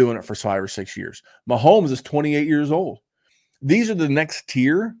 Lamar's been doing it for 5 or 6 years. Mahomes is 28 years old. These are the next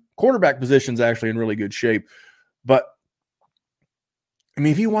tier. Quarterback position's actually in really good shape. But, I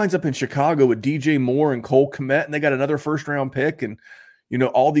mean, if he winds up in Chicago with DJ Moore and Cole Kmet, and they got another first-round pick and, you know,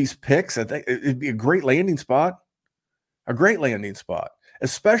 all these picks, I think it'd be a great landing spot. A great landing spot,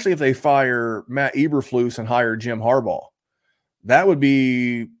 especially if they fire Matt Eberflus and hire Jim Harbaugh. That would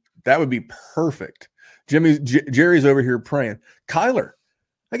be perfect. Jerry's over here praying. Kyler,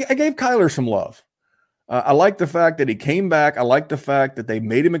 I gave Kyler some love. I like the fact that he came back. I like the fact that they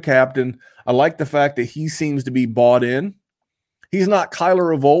made him a captain. I like the fact that he seems to be bought in. He's not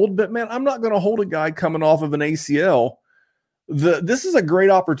Kyler of old, but man, I'm not going to hold a guy coming off of an ACL. This is a great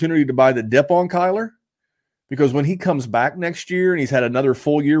opportunity to buy the dip on Kyler, because when he comes back next year and he's had another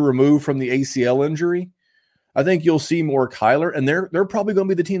full year removed from the ACL injury, I think you'll see more Kyler, and they're probably going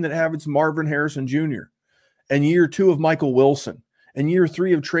to be the team that has Marvin Harrison Jr. and year 2 of Michael Wilson and year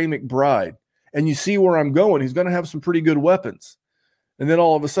 3 of Trey McBride. And you see where I'm going. He's going to have some pretty good weapons. And then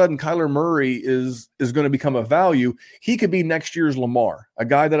all of a sudden, Kyler Murray is going to become a value. He could be next year's Lamar, a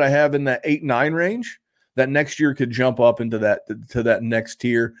guy that I have in that 8-9 range that next year could jump up into that next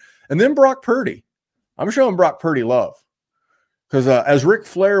tier. And then Brock Purdy. I'm showing Brock Purdy love. Because as Ric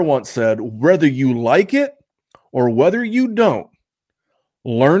Flair once said, whether you like it or whether you don't,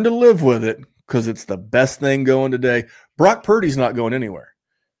 learn to live with it, because it's the best thing going today. Brock Purdy's not going anywhere.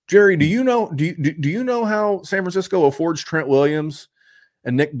 Jerry, do you know how San Francisco affords Trent Williams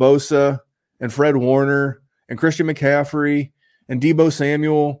and Nick Bosa and Fred Warner and Christian McCaffrey and Deebo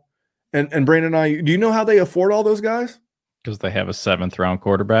Samuel and Brandon Ayuk? Do you know how they afford all those guys? Because they have a 7th-round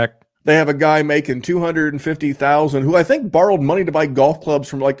quarterback. They have a guy making $250,000 who I think borrowed money to buy golf clubs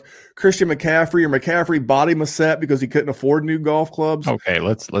from like Christian McCaffrey, or McCaffrey bought him a set because he couldn't afford new golf clubs. Okay,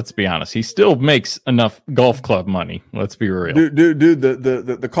 let's be honest. He still makes enough golf club money. Let's be real. Dude,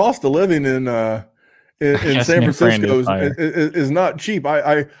 the cost of living in San Francisco is not cheap.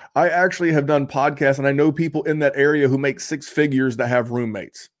 I actually have done podcasts, and I know people in that area who make 6 figures that have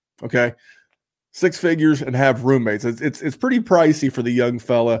roommates. Okay, 6 figures and have roommates. It's pretty pricey for the young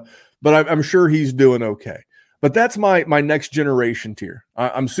fella, but I'm sure he's doing okay. But that's my next generation tier.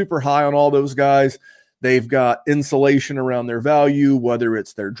 I'm super high on all those guys. They've got insulation around their value, whether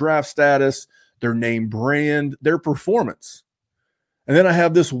it's their draft status, their name brand, their performance. And then I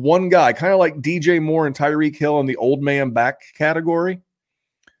have this one guy, kind of like DJ Moore and Tyreek Hill in the old man back category.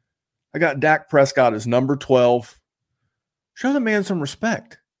 I got Dak Prescott as number 12. Show the man some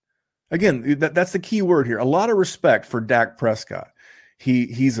respect. Again, that's the key word here. A lot of respect for Dak Prescott.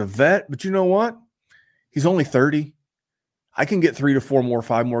 He's a vet, but you know what? He's only 30. I can get 3 to 4 more,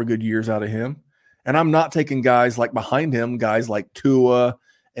 5 more good years out of him. And I'm not taking guys like behind him, guys like Tua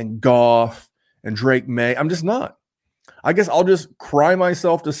and Goff and Drake May. I'm just not. I guess I'll just cry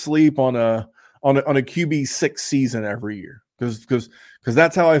myself to sleep on a QB 6 season every year because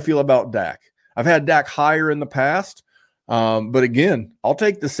that's how I feel about Dak. I've had Dak higher in the past, but again, I'll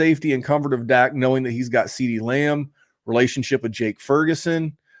take the safety and comfort of Dak, knowing that he's got CeeDee Lamb, relationship with Jake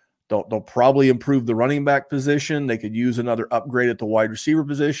Ferguson. They'll probably improve the running back position. They could use another upgrade at the wide receiver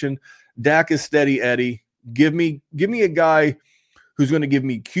position. Dak is steady Eddie. Give me a guy who's going to give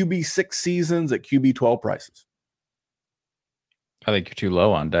me QB 6 seasons at QB 12 prices. I think you're too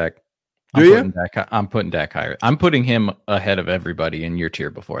low on Dak. I'm putting Dak higher. I'm putting him ahead of everybody in your tier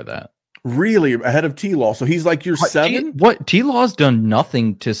before that. Really? Ahead of T-Law. So he's like your 7? T-Law's done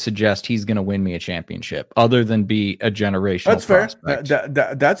nothing to suggest he's going to win me a championship other than be a generational That's fair.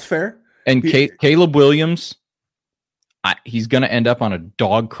 prospect. That's fair. And Caleb Williams, he's going to end up on a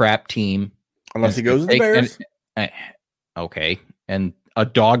dog crap team. Unless he goes to the Bears. Okay. And a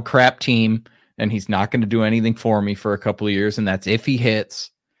dog crap team, and he's not going to do anything for me for a couple of years, and that's if he hits.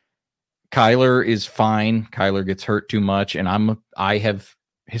 Kyler is fine. Kyler gets hurt too much, and I have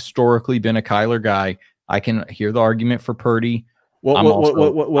historically been a Kyler guy. I can hear the argument for Purdy. Don't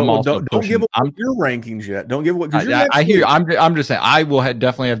give up your rankings yet. Don't give what I hear. I'm just saying I will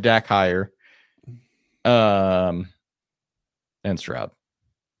definitely have Dak higher. And Stroud.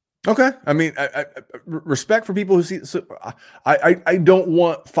 Okay. I mean, I respect for people who see. So I don't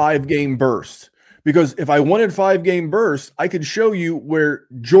want 5-game bursts, because if I wanted 5-game bursts, I could show you where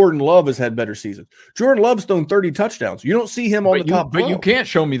Jordan Love has had better seasons. Jordan Love's thrown 30 touchdowns. You don't see him on the top 12. But you can't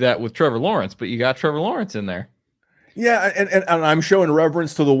show me that with Trevor Lawrence, but you got Trevor Lawrence in there. Yeah, and I'm showing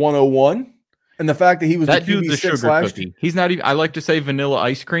reverence to the 101 and the fact that he was that the QB dude's a 6 sugar last cookie. year. He's not even. I like to say vanilla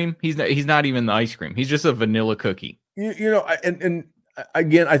ice cream. He's not even the ice cream. He's just a vanilla cookie. You know, and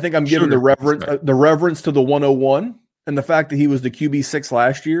again, I think I'm giving the reverence to the 101 and the fact that he was the QB6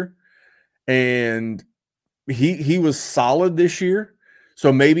 last year, and he was solid this year.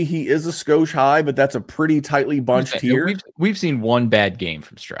 So maybe he is a skosh high, but that's a pretty tightly bunched tier. We've seen one bad game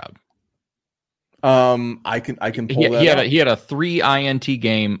from Stroud. I can pull that. He had a 3 INT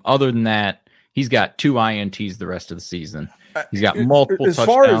game. Other than that, he's got 2 INTs the rest of the season. He's got multiple as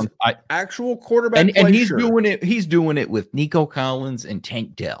touchdowns. Far as actual quarterback and play, he's sure. doing it. He's doing it with Nico Collins and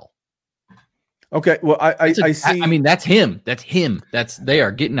Tank Dell. Okay, well, I see. I mean, that's him. They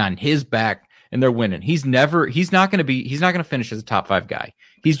are getting on his back and they're winning. He's not going to finish as a top 5 guy.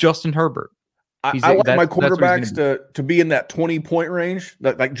 He's Justin Herbert. I like my quarterbacks to be in that 20-point range,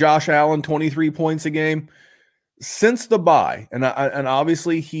 like Josh Allen, 23 points a game. Since the bye, and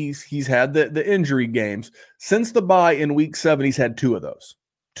obviously he's had the injury games. Since the bye in week 7, he's had 2 of those.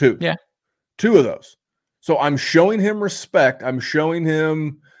 2. Yeah. 2 of those. So I'm showing him respect. I'm showing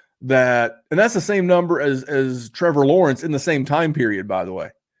him that, and that's the same number as Trevor Lawrence in the same time period, by the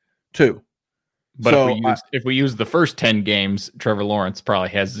way. 2. But so if we use the first 10 games, Trevor Lawrence probably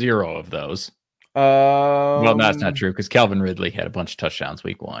has 0 of those. Well, that's not true because Calvin Ridley had a bunch of touchdowns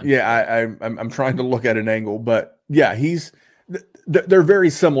week 1. Yeah, I'm trying to look at an angle, but yeah, they're very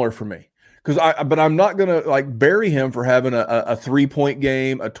similar for me but I'm not gonna like bury him for having a 3-point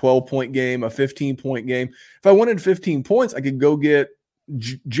game, a 12-point game, a 15-point game. If I wanted 15 points, I could go get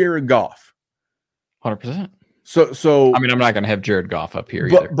Jared Goff. 100%. So I mean, I'm not gonna have Jared Goff up here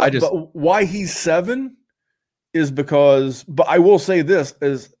either. But why he's 7 is because. But I will say this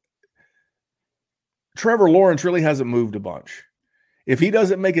is. Trevor Lawrence really hasn't moved a bunch. If he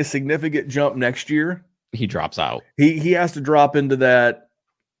doesn't make a significant jump next year, he drops out. He has to drop into that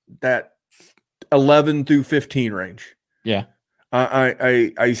 11 through 15 range. Yeah.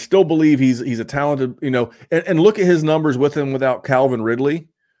 I still believe he's a talented, and look at his numbers with him without Calvin Ridley.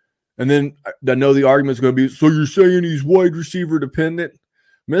 And then I know the argument is going to be, so you're saying he's wide receiver dependent?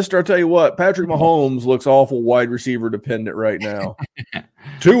 Mister, I'll tell you what, Patrick Mahomes looks awful wide receiver dependent right now.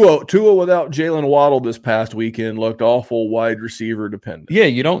 Tua without Jalen Waddle this past weekend looked awful wide receiver dependent. Yeah,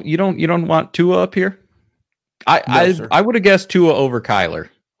 you don't want Tua up here. I would have guessed Tua over Kyler.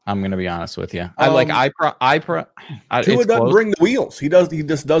 I'm going to be honest with you. Tua doesn't bring the wheels. He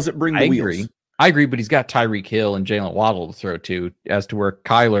just doesn't bring the wheels. I agree, but he's got Tyreek Hill and Jalen Waddle to throw to. As to where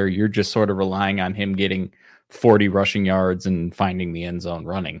Kyler, you're just sort of relying on him getting 40 rushing yards and finding the end zone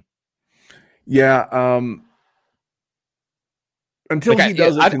running. Yeah. Until he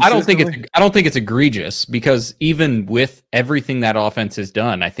does it I don't think it's egregious because even with everything that offense has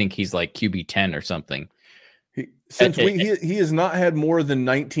done, I think he's like QB 10 or something. He has not had more than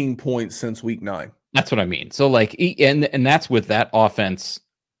 19 points since week 9. That's what I mean. So like, and that's with that offense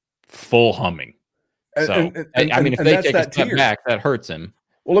full humming. So I mean, if they take a step back, that hurts him.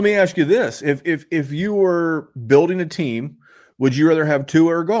 Well, let me ask you this: if you were building a team, would you rather have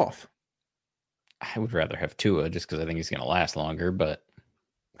Tua or Goff? I would rather have Tua just because I think he's going to last longer. But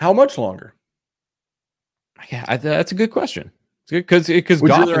how much longer? Yeah, that's a good question. It's good because would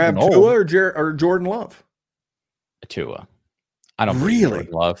you rather have Tua or Jordan Love? Tua. I don't really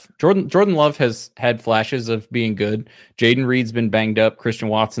Love. Jordan Love has had flashes of being good. Jaden Reed's been banged up. Christian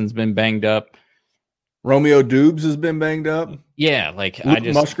Watson's been banged up. Romeo Dubes has been banged up. Yeah, like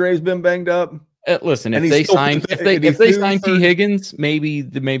Musgrave's been banged up. Listen, if they sign T. Higgins, maybe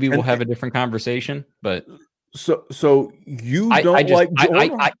we'll have a different conversation. But so you don't like Jordan?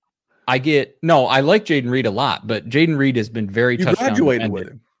 I like Jaden Reed a lot, but Jaden Reed has been very touchdown graduated dependent. with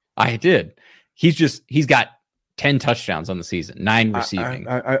him. I did. He's got 10 touchdowns on the season, 9 receiving,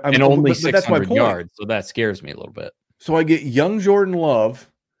 and only 600 yards. So that scares me a little bit. So I get young Jordan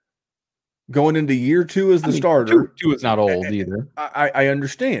Love going into year 2 as the starter. Two is not old either. I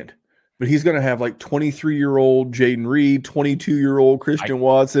understand. But he's going to have like 23-year-old Jaden Reed, 22-year-old Christian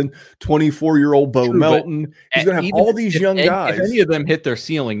Watson, 24-year-old Bo Melton. He's going to have all these young guys. If any of them hit their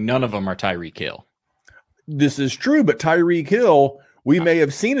ceiling, none of them are Tyreek Hill. This is true, but Tyreek Hill, we may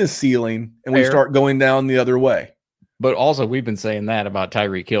have seen his ceiling and we start going down the other way. But also, we've been saying that about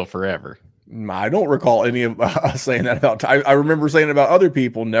Tyreek Hill forever. I don't recall any of us saying that about I remember saying it about other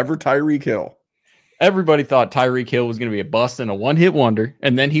people, never Tyreek Hill. Everybody thought Tyreek Hill was going to be a bust and a one-hit wonder,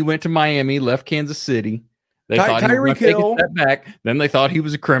 and then he went to Miami, left Kansas City. They thought he was going to take a step back. Then they thought he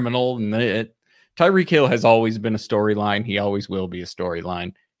was a criminal. And Tyreek Hill has always been a storyline. He always will be a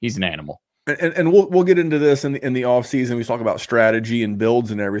storyline. He's an animal. And we'll get into this in the offseason. We talk about strategy and builds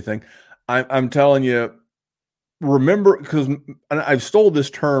and everything. I'm telling you, remember, because I've stole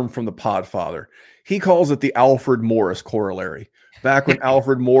this term from the Podfather. He calls it the Alfred Morris corollary. Back when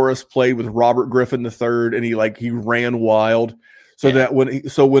Alfred Morris played with Robert Griffin III and he ran wild. So that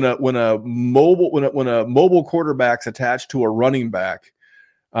when a mobile quarterback's attached to a running back,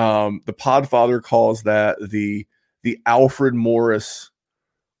 the Podfather calls that the Alfred Morris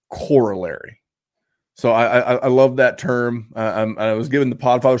corollary. So I love that term. I was giving the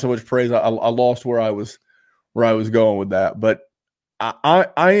Podfather so much praise. I lost where I was going with that, but I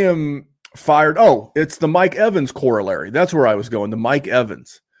am fired. Oh, it's the Mike Evans corollary. That's where I was going. The Mike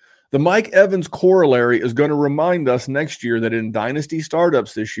Evans. The Mike Evans corollary is going to remind us next year that in Dynasty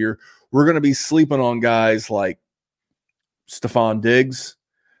startups this year, we're going to be sleeping on guys like Stephon Diggs,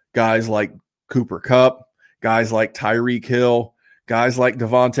 guys like Cooper Kupp, guys like Tyreek Hill, guys like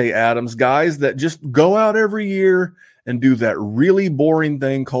Devontae Adams, guys that just go out every year and do that really boring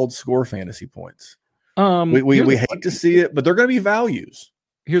thing called score fantasy points. We hate to see it, but they're going to be values.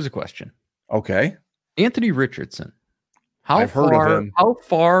 Here's a question. Okay. Anthony Richardson. I've heard of him. How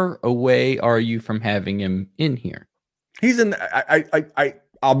far away are you from having him in here? He's in.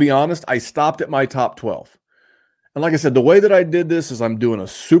 I'll be honest. I stopped at my top 12, and like I said, the way that I did this is I'm doing a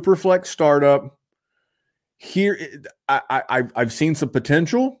super flex startup. Here, I've seen some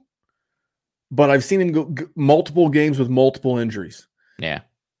potential, but I've seen him go multiple games with multiple injuries. Yeah,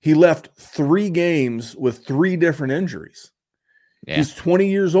 he left 3 games with 3 different injuries. Yeah. He's 20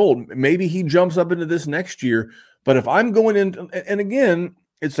 years old. Maybe he jumps up into this next year. But if I'm going in, and again,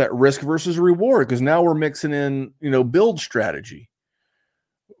 it's that risk versus reward, because now we're mixing in, build strategy.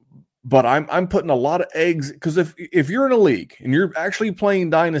 But I'm putting a lot of eggs, because if you're in a league and you're actually playing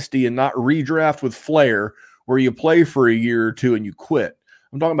Dynasty and not redraft with Flair, where you play for a year or 2 and you quit,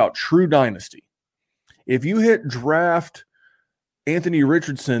 I'm talking about true Dynasty. If you hit draft Anthony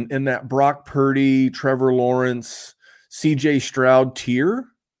Richardson in that Brock Purdy, Trevor Lawrence, CJ Stroud tier,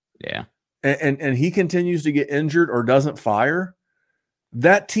 yeah. And he continues to get injured or doesn't fire,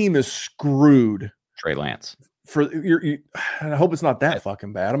 that team is screwed. Trey Lance. I hope it's not that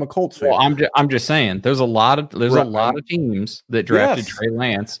fucking bad. I'm a Colts fan. Well, I'm just saying there's a lot of teams that drafted Trey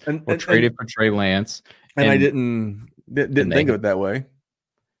Lance or traded for Trey Lance, and I didn't think of it that way.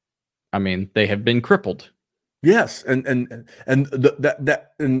 I mean, they have been crippled. Yes, and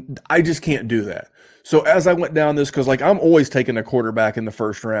I just can't do that. So as I went down this, because I'm always taking a quarterback in the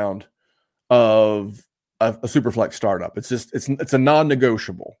first round of a superflex startup. It's a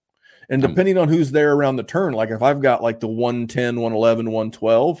non-negotiable. And depending on who's there around the turn, like if I've got like the 110, 111,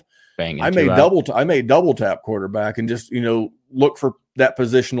 112, I may double tap quarterback and just, look for that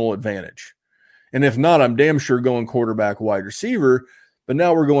positional advantage. And if not, I'm damn sure going quarterback, wide receiver. But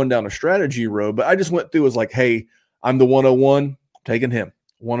now we're going down a strategy road. But I just went through as like, hey, I'm the 101, taking him.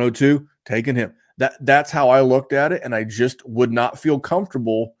 102, taking him. That's how I looked at it. And I just would not feel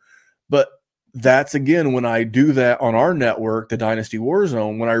comfortable. But that's, again, when I do that on our network, the Dynasty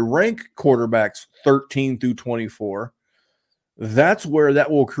WarZone, when I rank quarterbacks 13 through 24, that's where that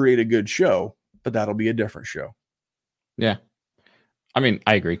will create a good show, but that'll be a different show. Yeah. I mean,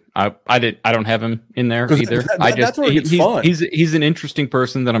 I agree. I don't have him in there either. That's where it gets fun. He's an interesting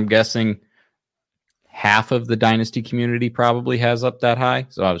person that I'm guessing half of the Dynasty community probably has up that high.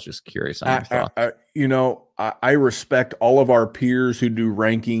 So I was just curious on your thoughts. I respect all of our peers who do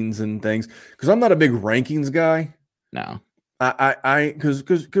rankings and things, because I'm not a big rankings guy. No, because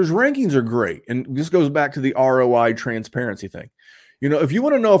rankings are great, and this goes back to the ROI transparency thing. If you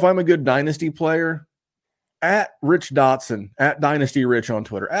want to know if I'm a good Dynasty player, at Rich Dotson, at Dynasty Rich on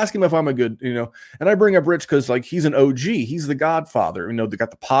Twitter, ask him if I'm a good, and I bring up Rich because he's an OG, he's the Godfather. They got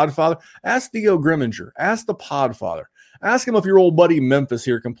the Podfather. Ask Theo Grimminger, ask the Podfather. Ask him if your old buddy Memphis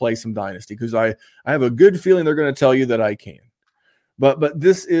here can play some Dynasty, because I have a good feeling they're going to tell you that I can. But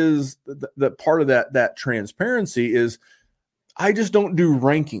this is the part of that transparency is I just don't do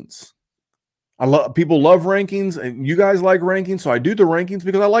rankings. People love rankings, and you guys like rankings, so I do the rankings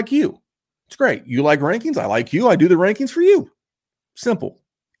because I like you. It's great. You like rankings, I like you. I do the rankings for you. Simple,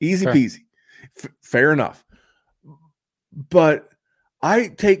 easy peasy, fair enough. But I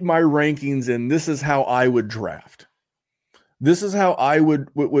take my rankings, and this is how I would draft. This is how I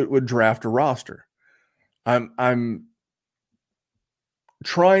would draft a roster. I'm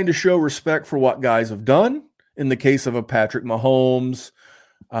trying to show respect for what guys have done. In the case of a Patrick Mahomes,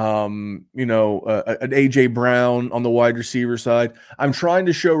 an AJ Brown on the wide receiver side, I'm trying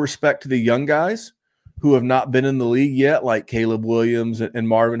to show respect to the young guys who have not been in the league yet, like Caleb Williams and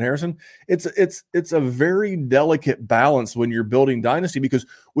Marvin Harrison. It's a very delicate balance when you're building Dynasty, because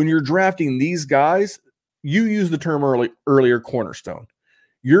when you're drafting these guys, you use the term earlier cornerstone.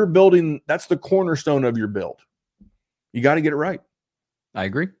 You're building, that's the cornerstone of your build. You got to get it right. I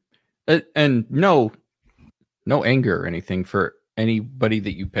agree. And no anger or anything for anybody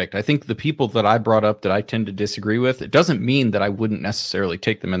that you picked. I think the people that I brought up that I tend to disagree with, it doesn't mean that I wouldn't necessarily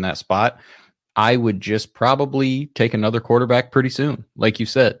take them in that spot. I would just probably take another quarterback pretty soon. Like you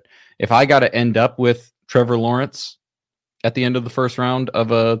said, if I got to end up with Trevor Lawrence at the end of the first round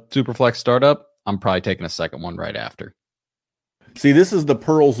of a Superflex startup, I'm probably taking a second one right after. See, this is the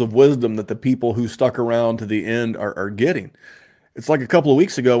pearls of wisdom that the people who stuck around to the end are getting. It's like a couple of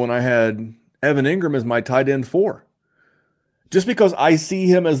weeks ago when I had Evan Ingram as my tight end 4. Just because I see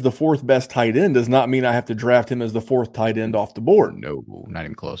him as the 4th best tight end does not mean I have to draft him as the 4th tight end off the board. No, not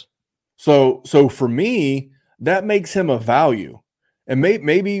even close. So for me, that makes him a value. And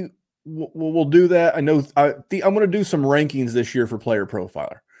maybe we'll do that. I know I'm going to do some rankings this year for Player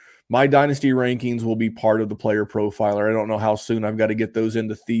Profiler. My Dynasty rankings will be part of the Player Profiler. I don't know how soon I've got to get those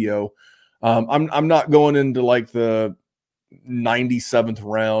into Theo. I'm not going into like the 97th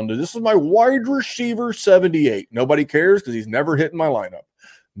round. This is my wide receiver 78. Nobody cares because he's never hit in my lineup.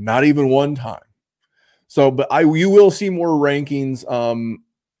 Not even one time. So, but you will see more rankings.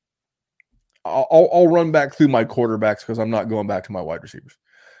 I'll run back through my quarterbacks because I'm not going back to my wide receivers.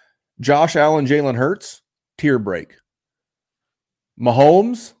 Josh Allen, Jalen Hurts, tier break.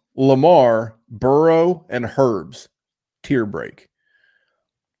 Mahomes, Lamar, Burrow, and Herbs, tier break.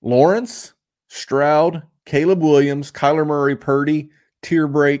 Lawrence, Stroud, Caleb Williams, Kyler Murray, Purdy, tier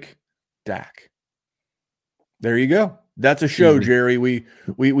break, Dak. There you go. That's a show, Jerry. We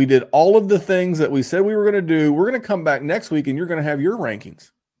did all of the things that we said we were going to do. We're going to come back next week, and you're going to have your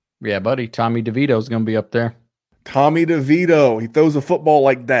rankings. Yeah, buddy. Tommy DeVito is going to be up there. Tommy DeVito. He throws a football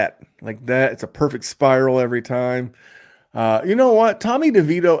like that. Like that. It's a perfect spiral every time. You know what? Tommy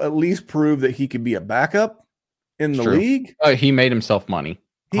DeVito at least proved that he could be a backup in the league. He made himself money.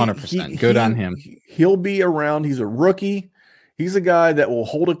 100%. Good on him. He'll be around. He's a rookie. He's a guy that will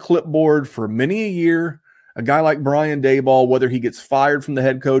hold a clipboard for many a year. A guy like Brian Daboll, whether he gets fired from the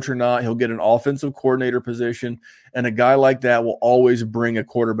head coach or not, he'll get an offensive coordinator position. And a guy like that will always bring a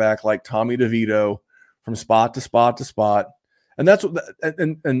quarterback like Tommy DeVito from spot to spot to spot. And that's what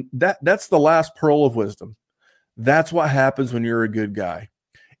that's the last pearl of wisdom. That's what happens when you're a good guy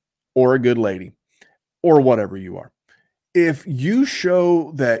or a good lady or whatever you are. If you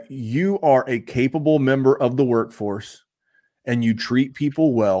show that you are a capable member of the workforce and you treat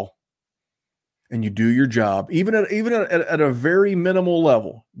people well and you do your job, even at a very minimal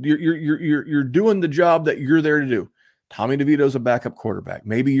level, you're doing the job that you're there to do. Tommy DeVito's a backup quarterback.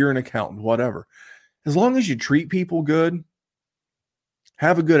 Maybe you're an accountant, whatever. As long as you treat people good,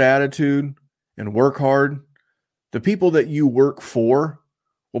 have a good attitude, and work hard, the people that you work for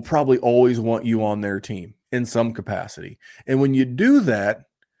will probably always want you on their team in some capacity. And when you do that,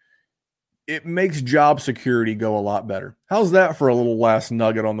 it makes job security go a lot better. How's that for a little last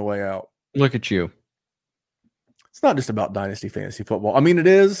nugget on the way out? Look at you. It's not just about Dynasty Fantasy Football. I mean, it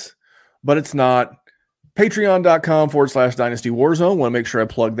is, but it's not. Patreon.com/Dynasty WarZone. Want to make sure I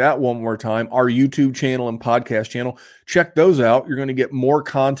plug that one more time. Our YouTube channel and podcast channel. Check those out. You're going to get more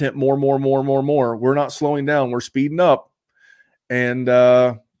content, more. We're not slowing down. We're speeding up. And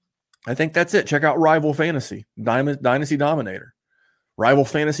I think that's it. Check out Rival Fantasy, Dynasty Dominator. Rival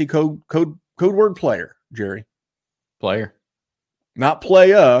Fantasy code word player, Jerry. Player. Not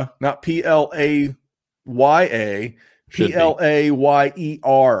playa, not PLAYA,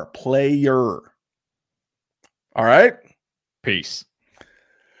 PLAYER, player. All right? Peace.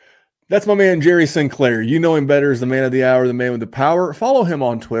 That's my man, Jerry Sinclair. You know him better as the man of the hour, the man with the power. Follow him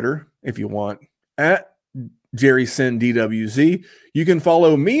on Twitter if you want, at JerrySinDWZ. You can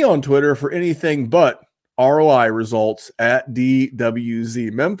follow me on Twitter for anything but ROI results at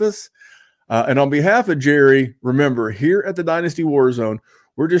DWZ Memphis. And on behalf of Jerry, remember, here at the Dynasty Warzone,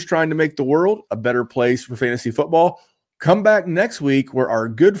 we're just trying to make the world a better place for fantasy football. Come back next week where our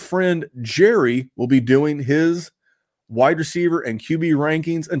good friend Jerry will be doing his wide receiver and QB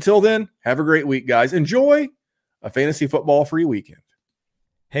rankings. Until then, have a great week, guys. Enjoy a fantasy football free weekend.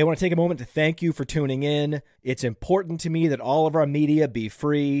 Hey, I want to take a moment to thank you for tuning in. It's important to me that all of our media be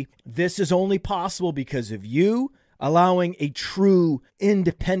free. This is only possible because of you allowing a true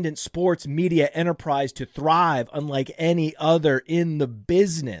independent sports media enterprise to thrive unlike any other in the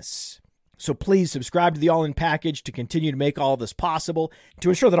business. So please subscribe to the All In Package to continue to make all of this possible, to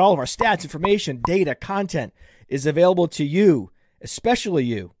ensure that all of our stats, information, data, content is available to you, especially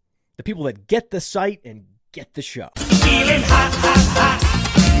you, the people that get the site and get the show. Feeling hot, hot, hot.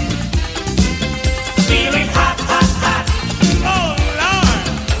 Feeling hot, hot, hot.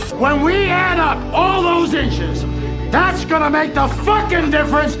 Oh, Lord. When we add up all those inches, that's gonna make the fucking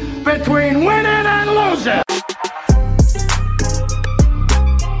difference between winning and losing.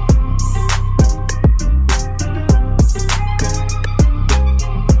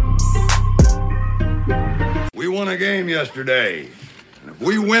 a game yesterday. And if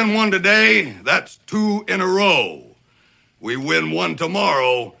we win one today, that's 2 in a row. We win one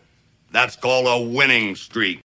tomorrow, that's called a winning streak.